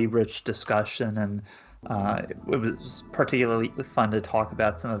really rich discussion, and it was particularly fun to talk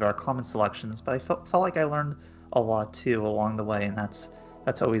about some of our common selections, but I felt like I learned a lot too along the way, and that's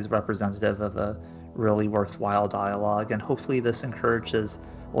always representative of a really worthwhile dialogue. And hopefully this encourages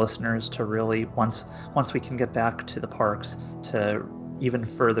listeners to really, once we can get back to the parks, to even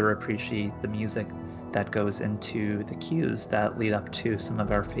further appreciate the music that goes into the queues that lead up to some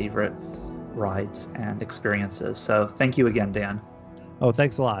of our favorite rides and experiences. So thank you again, Dan. Oh,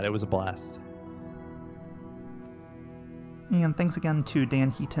 thanks a lot. It was a blast. And thanks again to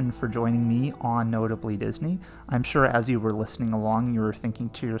Dan Heaton for joining me on Notably Disney. I'm sure as you were listening along, you were thinking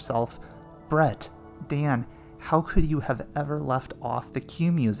to yourself, Brett, Dan, how could you have ever left off the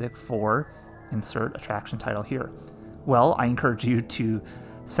cue music for insert attraction title here? Well, I encourage you to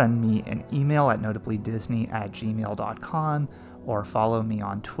send me an email at notablydisney@gmail.com or follow me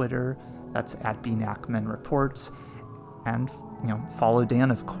on Twitter. That's at @bnachmanreports. And follow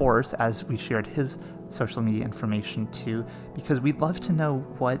Dan, of course, as we shared his social media information too, because we'd love to know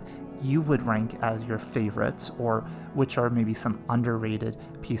what you would rank as your favorites, or which are maybe some underrated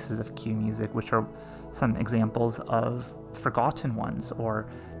pieces of cue music, which are some examples of forgotten ones or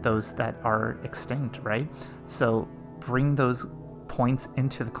those that are extinct, right? So bring those points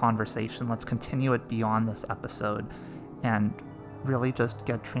into the conversation. Let's continue it beyond this episode and really just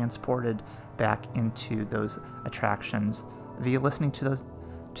get transported back into those attractions via listening to those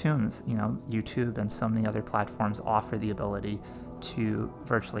tunes. YouTube and so many other platforms offer the ability to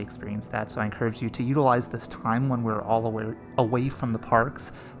virtually experience that. So I encourage you to utilize this time when we're all away from the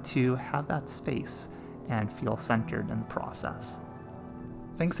parks to have that space and feel centered in the process.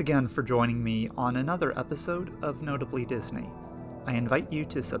 Thanks again for joining me on another episode of Notably Disney. I invite you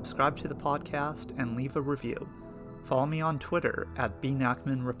to subscribe to the podcast and leave a review. Follow me on Twitter at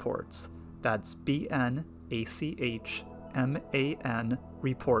 @bnachmanreports. That's BNACHMAN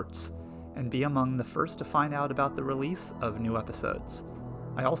reports, and be among the first to find out about the release of new episodes.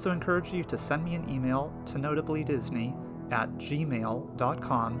 I also encourage you to send me an email to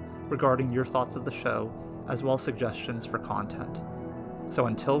notablydisney@gmail.com regarding your thoughts of the show, as well as suggestions for content. So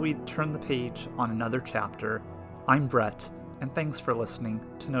until we turn the page on another chapter, I'm Brett, and thanks for listening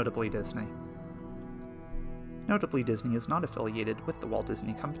to Notably Disney. Notably Disney is not affiliated with the Walt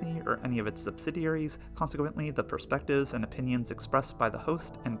Disney Company or any of its subsidiaries. Consequently, the perspectives and opinions expressed by the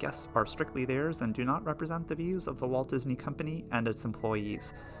host and guests are strictly theirs and do not represent the views of the Walt Disney Company and its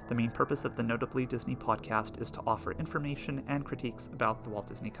employees. The main purpose of the Notably Disney podcast is to offer information and critiques about the Walt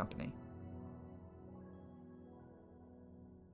Disney Company.